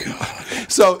 Oh God!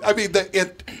 So I mean,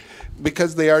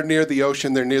 because they are near the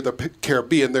ocean, they're near the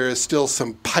Caribbean. There is still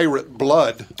some pirate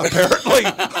blood apparently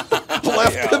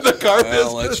left in the car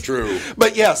business. Well, that's true.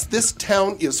 But yes, this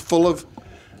town is full of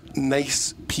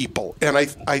nice people, and I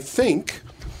think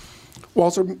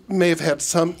Walser may have had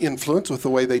some influence with the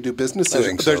way they do business.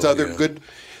 There's other good.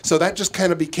 So that just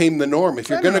kind of became the norm. If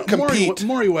you're going to compete,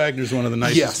 Maury Wagner's one of the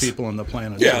nicest people on the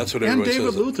planet. Yeah, that's what everybody says.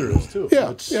 And David Luther is too.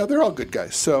 Yeah, they're all good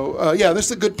guys. So this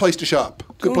is a good place to shop.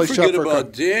 Good place to shop for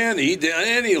about Danny.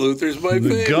 Danny Luther's my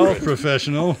favorite. The golf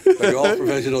professional. The golf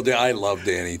professional. I love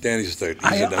Danny. Danny's he's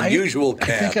an unusual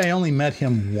cat. I think I only met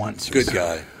him once. Good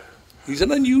guy. He's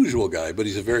an unusual guy, but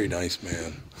he's a very nice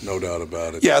man. No doubt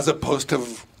about it. Yeah, as opposed to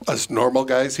us normal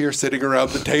guys here sitting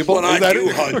around the table. Well, not you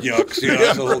hunyucks.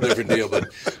 That's a whole different deal. But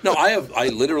no, I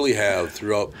literally have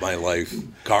throughout my life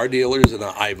car dealers, and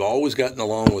I've always gotten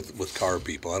along with car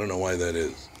people. I don't know why that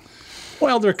is.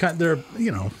 Well, they're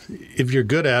if you're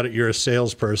good at it, you're a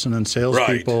salesperson, and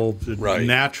salespeople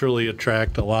naturally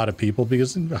attract a lot of people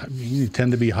because you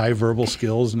tend to be high verbal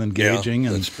skills and engaging,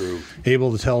 and that's true.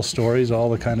 Able to tell stories,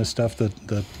 all the kind of stuff that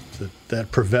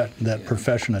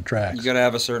profession attracts. You got to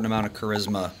have a certain amount of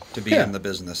charisma to be in the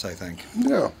business, I think.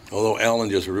 Yeah. Although Alan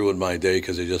just ruined my day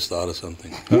because I just thought of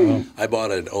something. I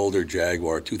bought an older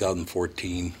Jaguar,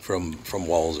 2014, from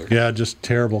Walser. Yeah, just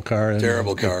terrible car.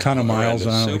 Terrible car. A ton of miles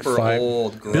on it. Super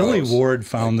old, gross. Billy Ward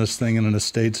found this thing in an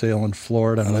estate sale in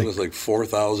Florida. I think it was like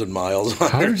 4,000 miles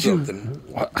on it or something.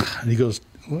 And he goes,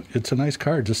 it's a nice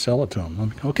car. Just sell it to him. I'm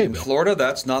like, okay, Bill. In Florida,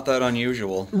 that's not that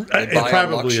unusual. They buy a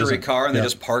luxury car and they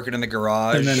just park it in the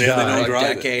garage. And then they don't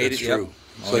drive decade. it. That's true.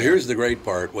 So here's the great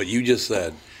part. What you just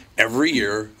said. Every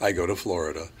year I go to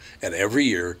Florida, and every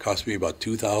year it costs me about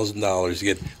 $2,000 to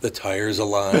get the tires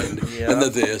aligned and the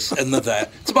this and the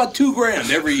that. It's about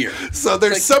 $2,000 every year. So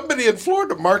there's somebody in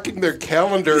Florida marking their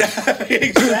calendar.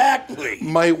 Exactly.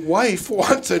 My wife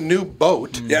wants a new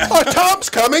boat. Yeah. Oh, Tom's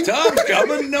coming. Tom's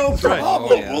coming. No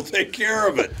problem. We'll take care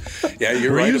of it. Yeah,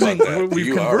 you're right about that.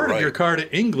 We've converted your car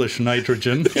to English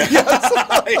nitrogen. Yeah,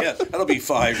 that'll be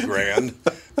 $5,000.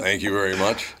 Thank you very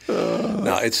much.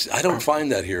 No, I don't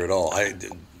find that here at all.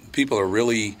 People are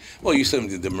really, well, you said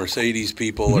the Mercedes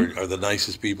people are the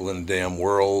nicest people in the damn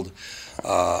world.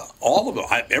 All of them.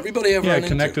 Everybody I've run into. I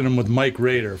connected him with Mike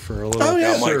Rader for a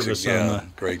little service on the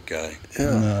great guy.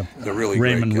 The really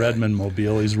Raymond great guy. Redmond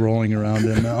mobile he's rolling around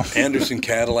in now. Anderson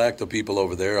Cadillac, the people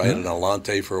over there. I had an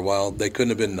Alante for a while. They couldn't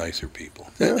have been nicer people.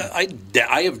 Yeah.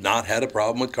 I have not had a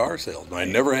problem with car sales. I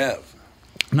never have.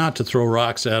 Not to throw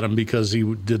rocks at him because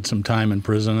he did some time in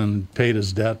prison and paid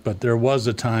his debt, but there was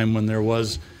a time when there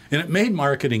was, and it made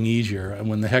marketing easier. And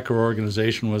when the Hecker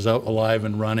organization was out alive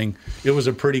and running, it was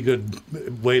a pretty good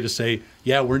way to say,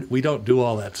 yeah, we don't do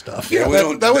all that stuff. Yeah,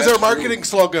 that was our marketing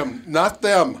slogan, not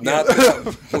them. Not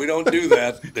them. We don't do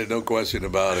that. There's no question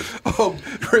about it. Oh,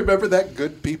 remember that?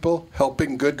 Good people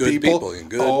helping good people?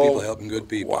 Good people helping good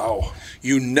people. Wow.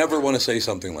 You never want to say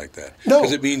something like that. No.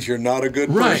 Because it means you're not a good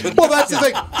Right. person. Well, that's the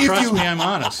thing. Trust me, I'm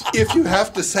honest. If you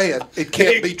have to say it, it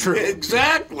can't be true.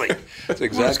 Exactly. That's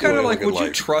exactly Well, it's kind of what I like, look at would you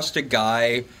life. trust a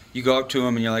guy you go up to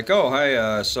him and you're like, "Oh,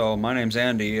 hi. So my name's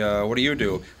Andy. What do you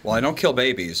do?" "Well, I don't kill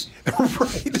babies."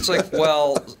 Right. It's like,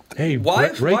 well, Hey, why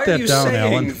write are that you down,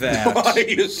 saying Alan. that? Why are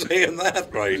you saying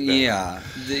that right now? Yeah,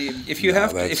 if you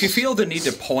if you feel the need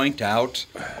to point out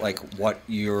like what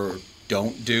you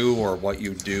don't do or what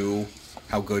you do,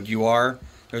 how good you are,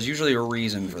 there's usually a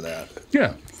reason for that.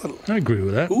 Yeah, I agree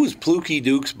with that. Who was Pluky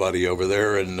Duke's buddy over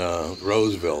there in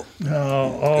Roseville?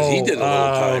 Oh, he did a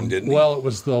little time, didn't he? Well, it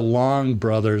was the Long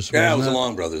brothers. Yeah, it was wasn't the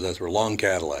Long Brothers. That's where Long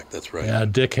Cadillac. That's right. Yeah,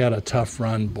 Dick had a tough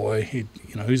run, boy. He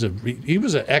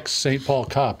was an ex St. Paul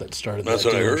cop that started That's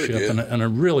that what I heard, dealership, yeah. and a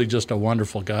really just a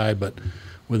wonderful guy. But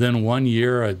within 1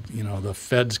 year, the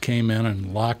feds came in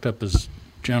and locked up his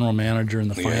general manager and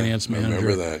the finance manager. I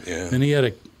remember that. Yeah. Then he had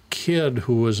a kid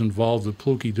who was involved with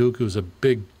Pluky Duke, who was a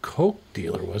big coke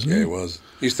dealer, wasn't he? Yeah, he was.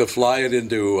 He used to fly it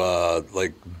into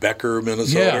like Becker,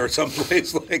 Minnesota, or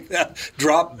someplace like that.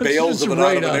 Drop bales of it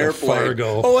out of an airplane.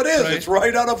 Fargo, oh, it is. right? It's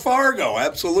right out of Fargo.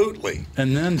 Absolutely.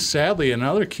 And then, sadly,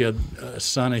 another kid, a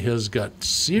son of his, got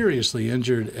seriously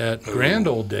injured at Grand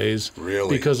Old Days.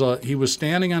 Really? Because he was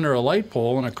standing under a light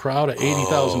pole in a crowd of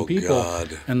 80,000 people,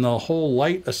 God. and the whole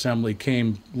light assembly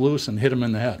came loose and hit him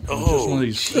in the head. Oh, just one of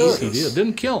these Jesus. It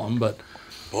didn't kill him, but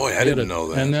boy, I didn't know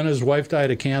that. And then his wife died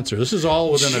of cancer. This is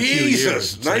all within a few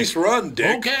years. It's nice run,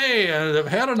 Dick. Okay, I've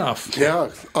had enough. Yeah,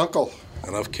 Uncle.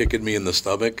 Enough kicking me in the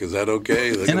stomach. Is that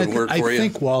okay? That And gonna work for I you?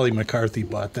 think Wally McCarthy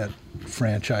bought that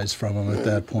franchise from him at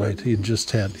that point. He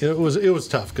just had it was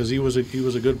tough because he was a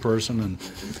good person and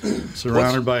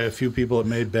surrounded by a few people that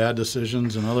made bad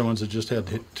decisions and other ones that just had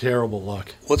terrible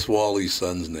luck. What's Wally's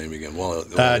son's name again?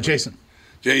 Jason.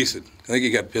 Jason. I think he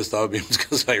got pissed off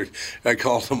because I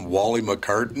called him Wally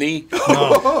McCartney.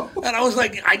 No. And I was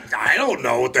like, I don't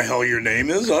know what the hell your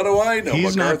name is. How do I know?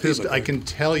 He's not McCarthy, pissed. McCarthy. I can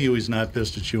tell you he's not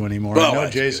pissed at you anymore. Well, I know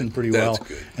that's Jason good. pretty That's well.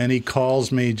 good. And he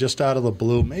calls me just out of the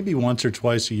blue, maybe once or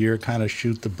twice a year, kind of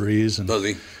shoot the breeze. And Does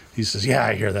he? He says, "Yeah,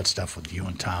 I hear that stuff with you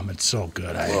and Tom. It's so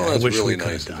good. I That's wish really we could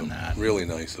nice have of done him. that." Really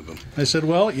nice of him. I said,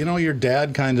 "Well, your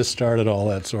dad kind of started all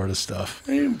that sort of stuff."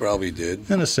 He probably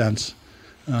did. In a sense.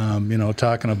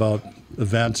 Talking about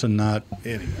events and not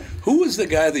anyway. Who was the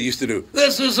guy that used to do,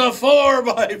 "This is a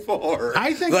 4x4"?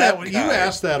 I think you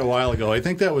asked that a while ago. I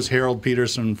think that was Harold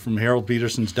Peterson from Harold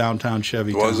Peterson's Downtown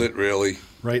Chevy. Was it really?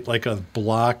 Right, like a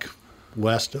block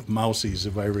west of Mousie's,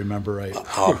 if I remember right.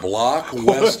 A block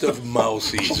west of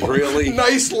Mousie's, really?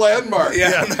 Nice landmark.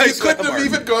 Yeah, nice You couldn't landmark. have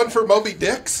even gone for Moby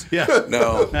Dick's. Yeah.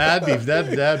 No.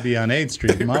 That'd be on 8th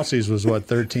Street. Mousie's was what,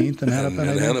 13th in Hennepin?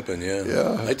 In Hennepin,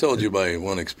 yeah. I told you my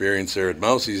one experience there at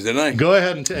Mousie's, didn't I? Go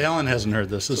ahead and Alan hasn't heard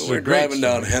this. This So is we're a great driving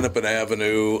down story. Hennepin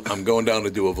Avenue. I'm going down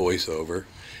to do a voiceover,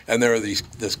 and there are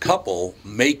this couple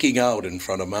making out in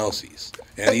front of Mousie's,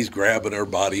 and he's grabbing her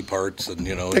body parts, and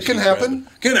It can happen.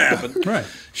 Can happen. Right.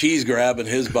 She's grabbing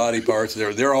his body parts.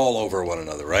 They're all over one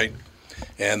another, right?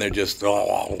 And they're just so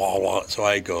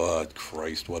I go, oh,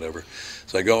 Christ, whatever.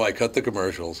 So I cut the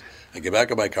commercials. I get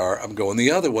back in my car. I'm going the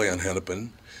other way on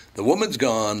Hennepin. The woman's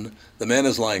gone. The man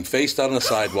is lying face down on the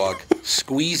sidewalk,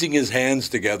 squeezing his hands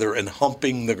together and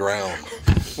humping the ground.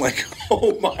 Like,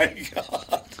 oh my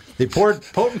God. They poured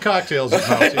potent cocktails at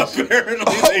Mousie's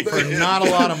Apparently they for did. not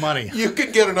a lot of money. You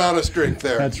could get an honest drink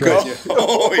there. That's right.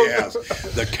 Oh, yes.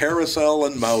 The Carousel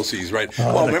and Mousie's, right.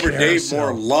 Oh, Well, the remember Dave Carousel.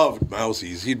 Moore loved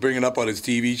Mousie's. He'd bring it up on his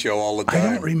TV show all the I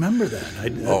time. don't remember that.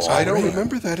 I don't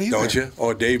remember that either. Don't you?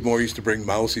 Oh, Dave Moore used to bring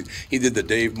Mousie's. He did the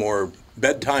Dave Moore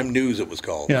Bedtime News, it was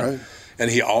called. Yeah. Right. And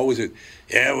he always said,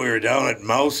 "Yeah, we were down at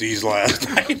Mousie's last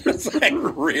night." It's like,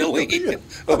 really?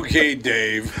 Okay,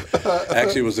 Dave.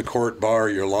 Actually, it was the Court Bar.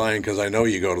 You're lying because I know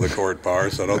you go to the Court Bar,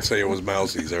 so don't say it was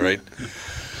Mousie's, all right?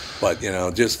 But,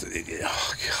 oh,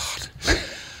 God.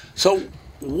 So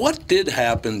what did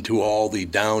happen to all the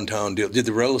downtown deals? Did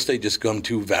the real estate just become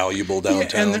too valuable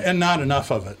downtown? Yeah, and not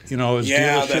enough of it. As that's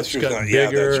dealerships true. got Yeah,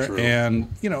 bigger, that's true. and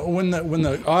when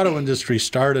the auto industry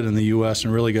started in the U.S.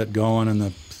 and really got going in the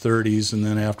 30s, and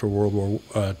then after World War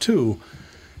II,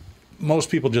 most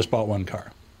people just bought one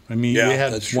car. I mean, Yeah, you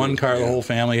had that's one true. car, the Yeah. whole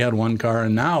family had one car,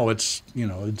 and now it's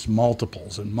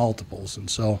multiples and multiples, and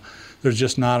so there's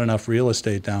just not enough real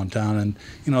estate downtown. And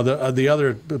the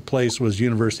other place was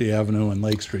University Avenue and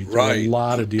Lake Street. There were Right. a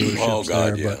lot of dealerships Oh, God,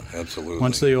 there, yeah, but absolutely.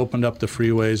 once they opened up the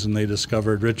freeways and they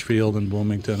discovered Richfield and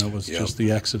Bloomington, it was just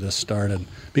the exodus started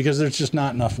because there's just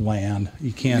not enough land.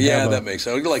 You can't. Yeah, have that makes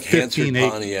sense. Like Hansard,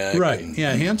 Pontiac. Right. and-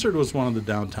 Yeah, Hansard was one of the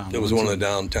downtown. It was one of the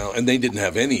downtown, and they didn't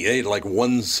have any. They had like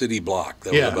one city block.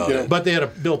 That was about it. But they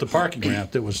had built a parking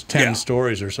ramp that was 10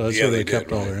 stories or so. That's Yeah, where they they kept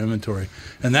did, all their inventory.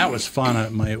 And that was fun.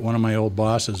 One of my old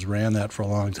bosses ran that for a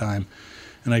long time.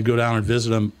 And I'd go down and visit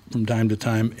them from time to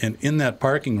time. And in that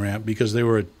parking ramp, because they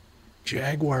were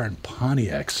Jaguar and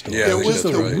Pontiac store. Yeah, it was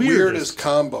the weirdest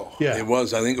combo. Yeah. It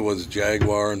was. I think it was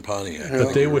Jaguar and Pontiac.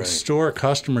 But they would store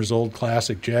customers' old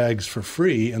classic Jags for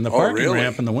free in the parking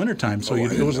ramp in the wintertime. So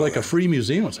it was like a free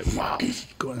museum. It was like, wow.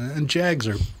 And Jags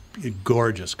are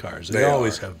gorgeous cars. They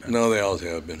always have been. No, they always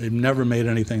have been. They've never made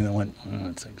anything that went, I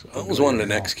don't think so. I always wanted an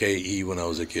XKE when I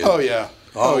was a kid. Oh, yeah.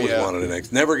 Always wanted an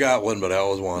X. Never got one, but I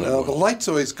always wanted one. The lights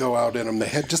always go out in them. They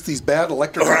had just these bad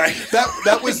electric. Right.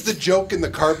 That was the joke in the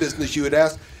car business. You would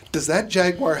ask, does that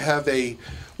Jaguar have a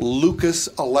Lucas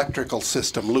electrical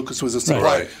system? Lucas was a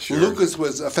supplier. Right, sure. Lucas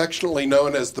was affectionately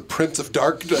known as the Prince of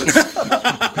Darkness.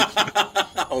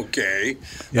 Okay.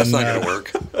 That's not going to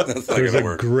work. That's not There's going to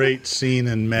work. a great scene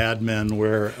in Mad Men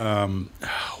where,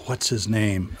 what's his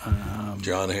name?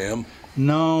 John Hamm?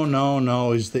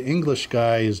 No. He's the English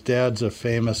guy. His dad's a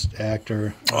famous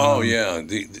actor. Oh, yeah.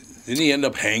 Didn't he end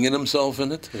up hanging himself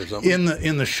in it or something?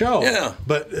 In the show. Yeah.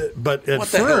 But at What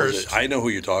the hell is first, it? I know who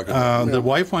you're talking about. the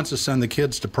wife wants to send the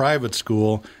kids to private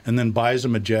school and then buys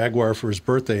him a Jaguar for his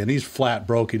birthday, and he's flat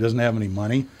broke. He doesn't have any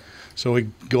money. So he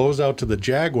goes out to the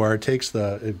Jaguar, takes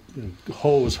the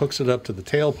hose, hooks it up to the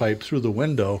tailpipe through the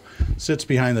window, sits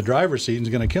behind the driver's seat, and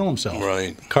is going to kill himself.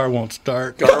 Right. Car won't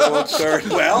start.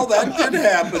 Well, that did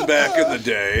happen back in the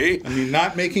day. I mean,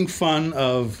 not making fun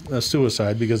of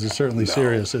suicide because it's certainly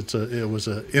serious. It was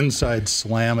an inside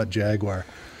slam at Jaguar.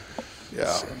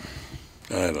 Yeah.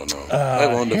 I don't know. I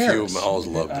owned a few of them. I always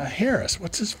loved them. Harris.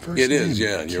 What's his first name? It is,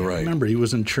 yeah, you're right. Remember, he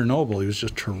was in Chernobyl. He was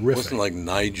just terrific. It wasn't like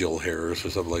Nigel Harris or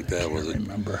something like that, was it? I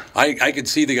remember. I could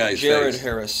see the guy's Jared face.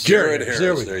 Harris. Jared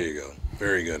Harris. There you go.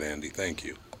 Very good, Andy. Thank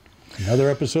you. Another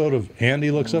episode of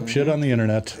Andy looks up shit on the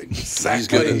internet. Exactly. He's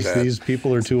good at that. These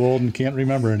people are too old and can't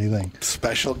remember anything.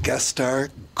 Special guest star,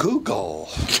 Google.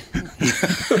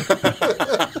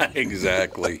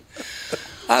 Exactly.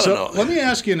 I don't know. Let me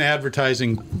ask you an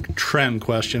advertising trend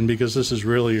question, because this is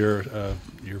really your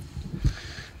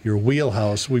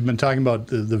wheelhouse. We've been talking about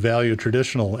the value of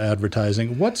traditional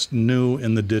advertising. What's new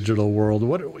in the digital world?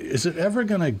 What is it ever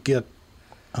going to get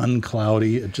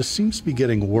uncloudy? It just seems to be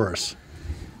getting worse.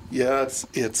 Yeah,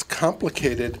 it's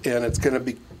complicated, and it's going to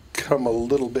become a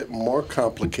little bit more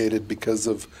complicated because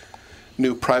of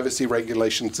new privacy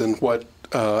regulations and what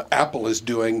Apple is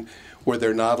doing, where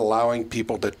they're not allowing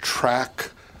people to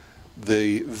track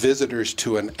the visitors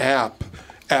to an app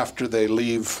after they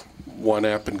leave one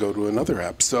app and go to another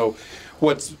app. So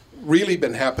what's really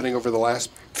been happening over the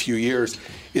last few years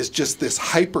is just this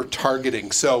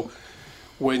hyper-targeting. So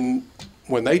when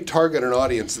they target an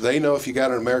audience, they know if you got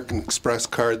an American Express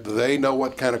card, they know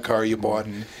what kind of car you bought.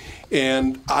 Mm-hmm.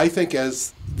 And I think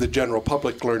as the general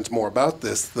public learns more about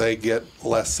this, they get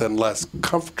less and less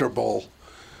comfortable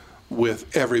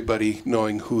with everybody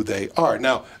knowing who they are.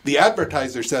 Now, the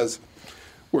advertiser says,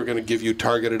 we're going to give you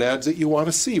targeted ads that you want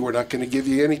to see. We're not going to give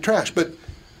you any trash. But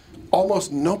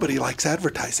almost nobody likes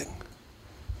advertising.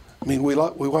 I mean, we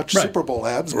watch Super Bowl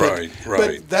ads, but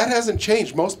that hasn't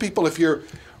changed. Most people, if you're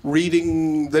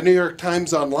reading the New York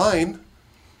Times online,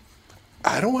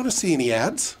 I don't want to see any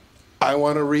ads. I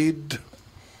want to read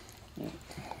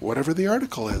whatever the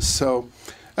article is. So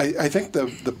I think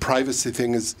the privacy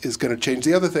thing is going to change.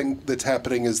 The other thing that's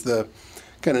happening is the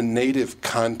kind of native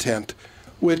content,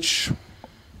 which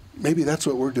maybe that's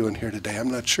what we're doing here today.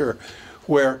 I'm not sure.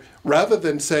 Where rather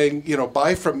than saying,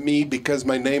 buy from me because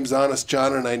my name's Honest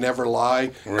John and I never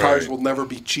lie, cars will never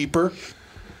be cheaper,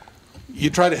 you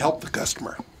try to help the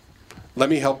customer. Let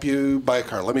me help you buy a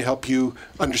car. Let me help you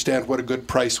understand what a good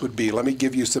price would be. Let me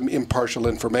give you some impartial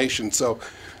information. So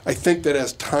I think that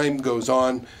as time goes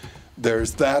on,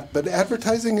 there's that. But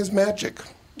advertising is magic.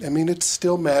 I mean, it's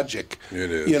still magic.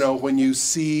 It is. When you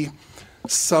see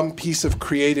some piece of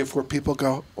creative where people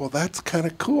go, well, that's kind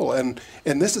of cool. And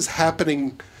this is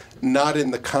happening not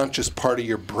in the conscious part of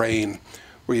your brain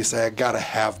where you say, I got to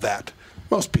have that.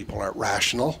 Most people aren't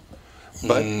rational.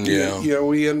 But,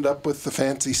 we end up with the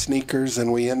fancy sneakers,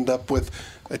 and we end up with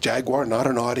a Jaguar, not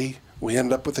an Audi. We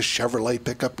end up with a Chevrolet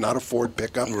pickup, not a Ford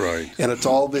pickup. Right. And it's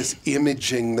all this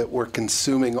imaging that we're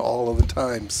consuming all of the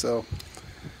time. So,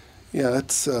 yeah,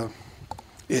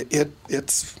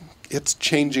 it's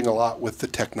changing a lot with the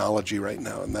technology right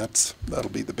now, and that'll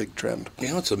be the big trend.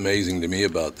 What's amazing to me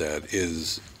about that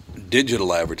is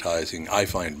digital advertising I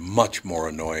find much more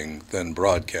annoying than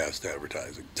broadcast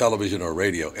advertising, television or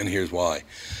radio, and here's why.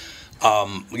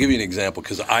 I'll give you an example,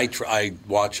 because I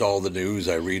watch all the news,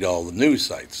 I read all the news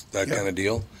sites, that kind of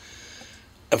deal.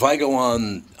 If I go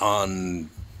on the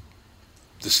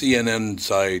CNN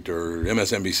site or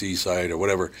MSNBC site or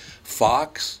whatever,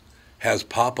 Fox has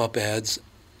pop-up ads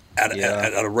at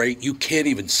a rate you can't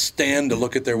even stand to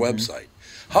look at their website.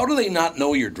 How do they not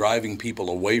know you're driving people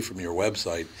away from your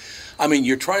website? I mean,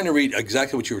 you're trying to read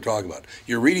exactly what you were talking about.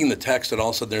 You're reading the text, and all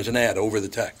of a sudden there's an ad over the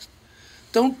text.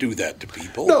 Don't do that to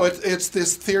people. No, it's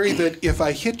this theory that if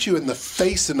I hit you in the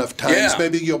face enough times,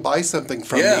 maybe you'll buy something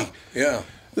from me. Yeah.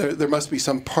 There must be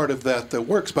some part of that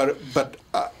works, but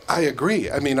I agree.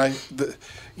 I mean,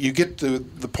 you get to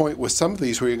the point with some of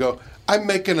these where you go, I'm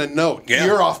making a note. Yeah.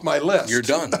 You're off my list. You're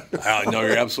done. No,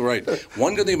 you're absolutely right.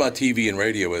 One good thing about TV and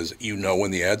radio is you know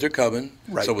when the ads are coming,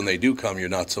 so when they do come, you're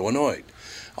not so annoyed.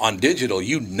 On digital,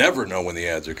 you never know when the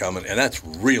ads are coming, and that's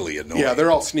really annoying. Yeah, they're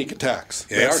all sneak attacks.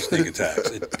 They are sneak attacks.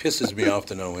 It pisses me off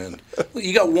to no end.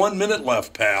 You got 1 minute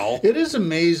left, pal. It is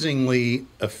amazingly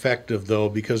effective, though,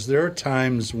 because there are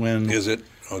times when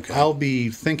I'll be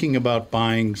thinking about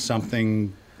buying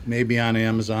something, maybe on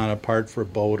Amazon, a part for a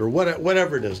boat or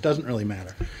whatever it is. Doesn't really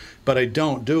matter. But I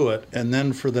don't do it, and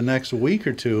then for the next week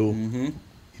or two,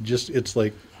 it's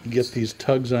like you get these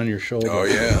tugs on your shoulder. Oh,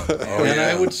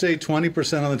 yeah. I would say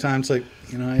 20% of the time it's like,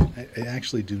 I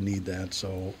actually do need that.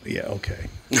 So, yeah, okay.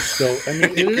 So, I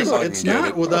mean, it's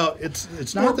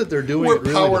not that they're doing it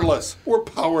really. We're powerless. We're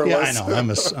powerless. Yeah, I know.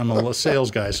 I'm a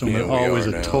sales guy, so I'm always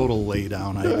a total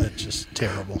laydown. It's just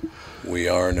terrible. We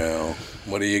are now.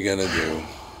 What are you going to do?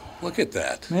 Look at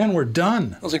that. Man, we're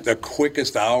done. That was like the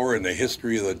quickest hour in the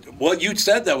history of the... Well, you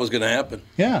said that was going to happen.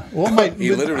 Yeah. Well, my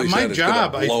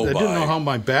job, I didn't know how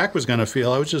my back was going to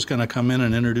feel. I was just going to come in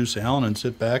and introduce Alan and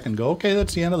sit back and go, okay,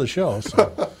 that's the end of the show.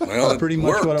 So that's pretty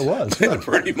much what it was. It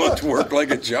pretty much worked like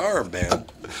a charm, man.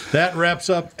 That wraps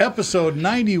up episode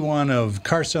 91 of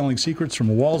Car Selling Secrets from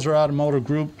Walser Automotive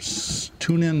Group.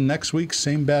 Tune in next week,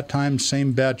 same bat time,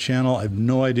 same bat channel. I have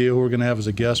no idea who we're going to have as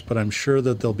a guest, but I'm sure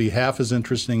that they'll be half as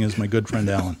interesting as my good friend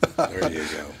Alan. There you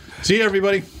go. See you,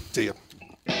 everybody. See you.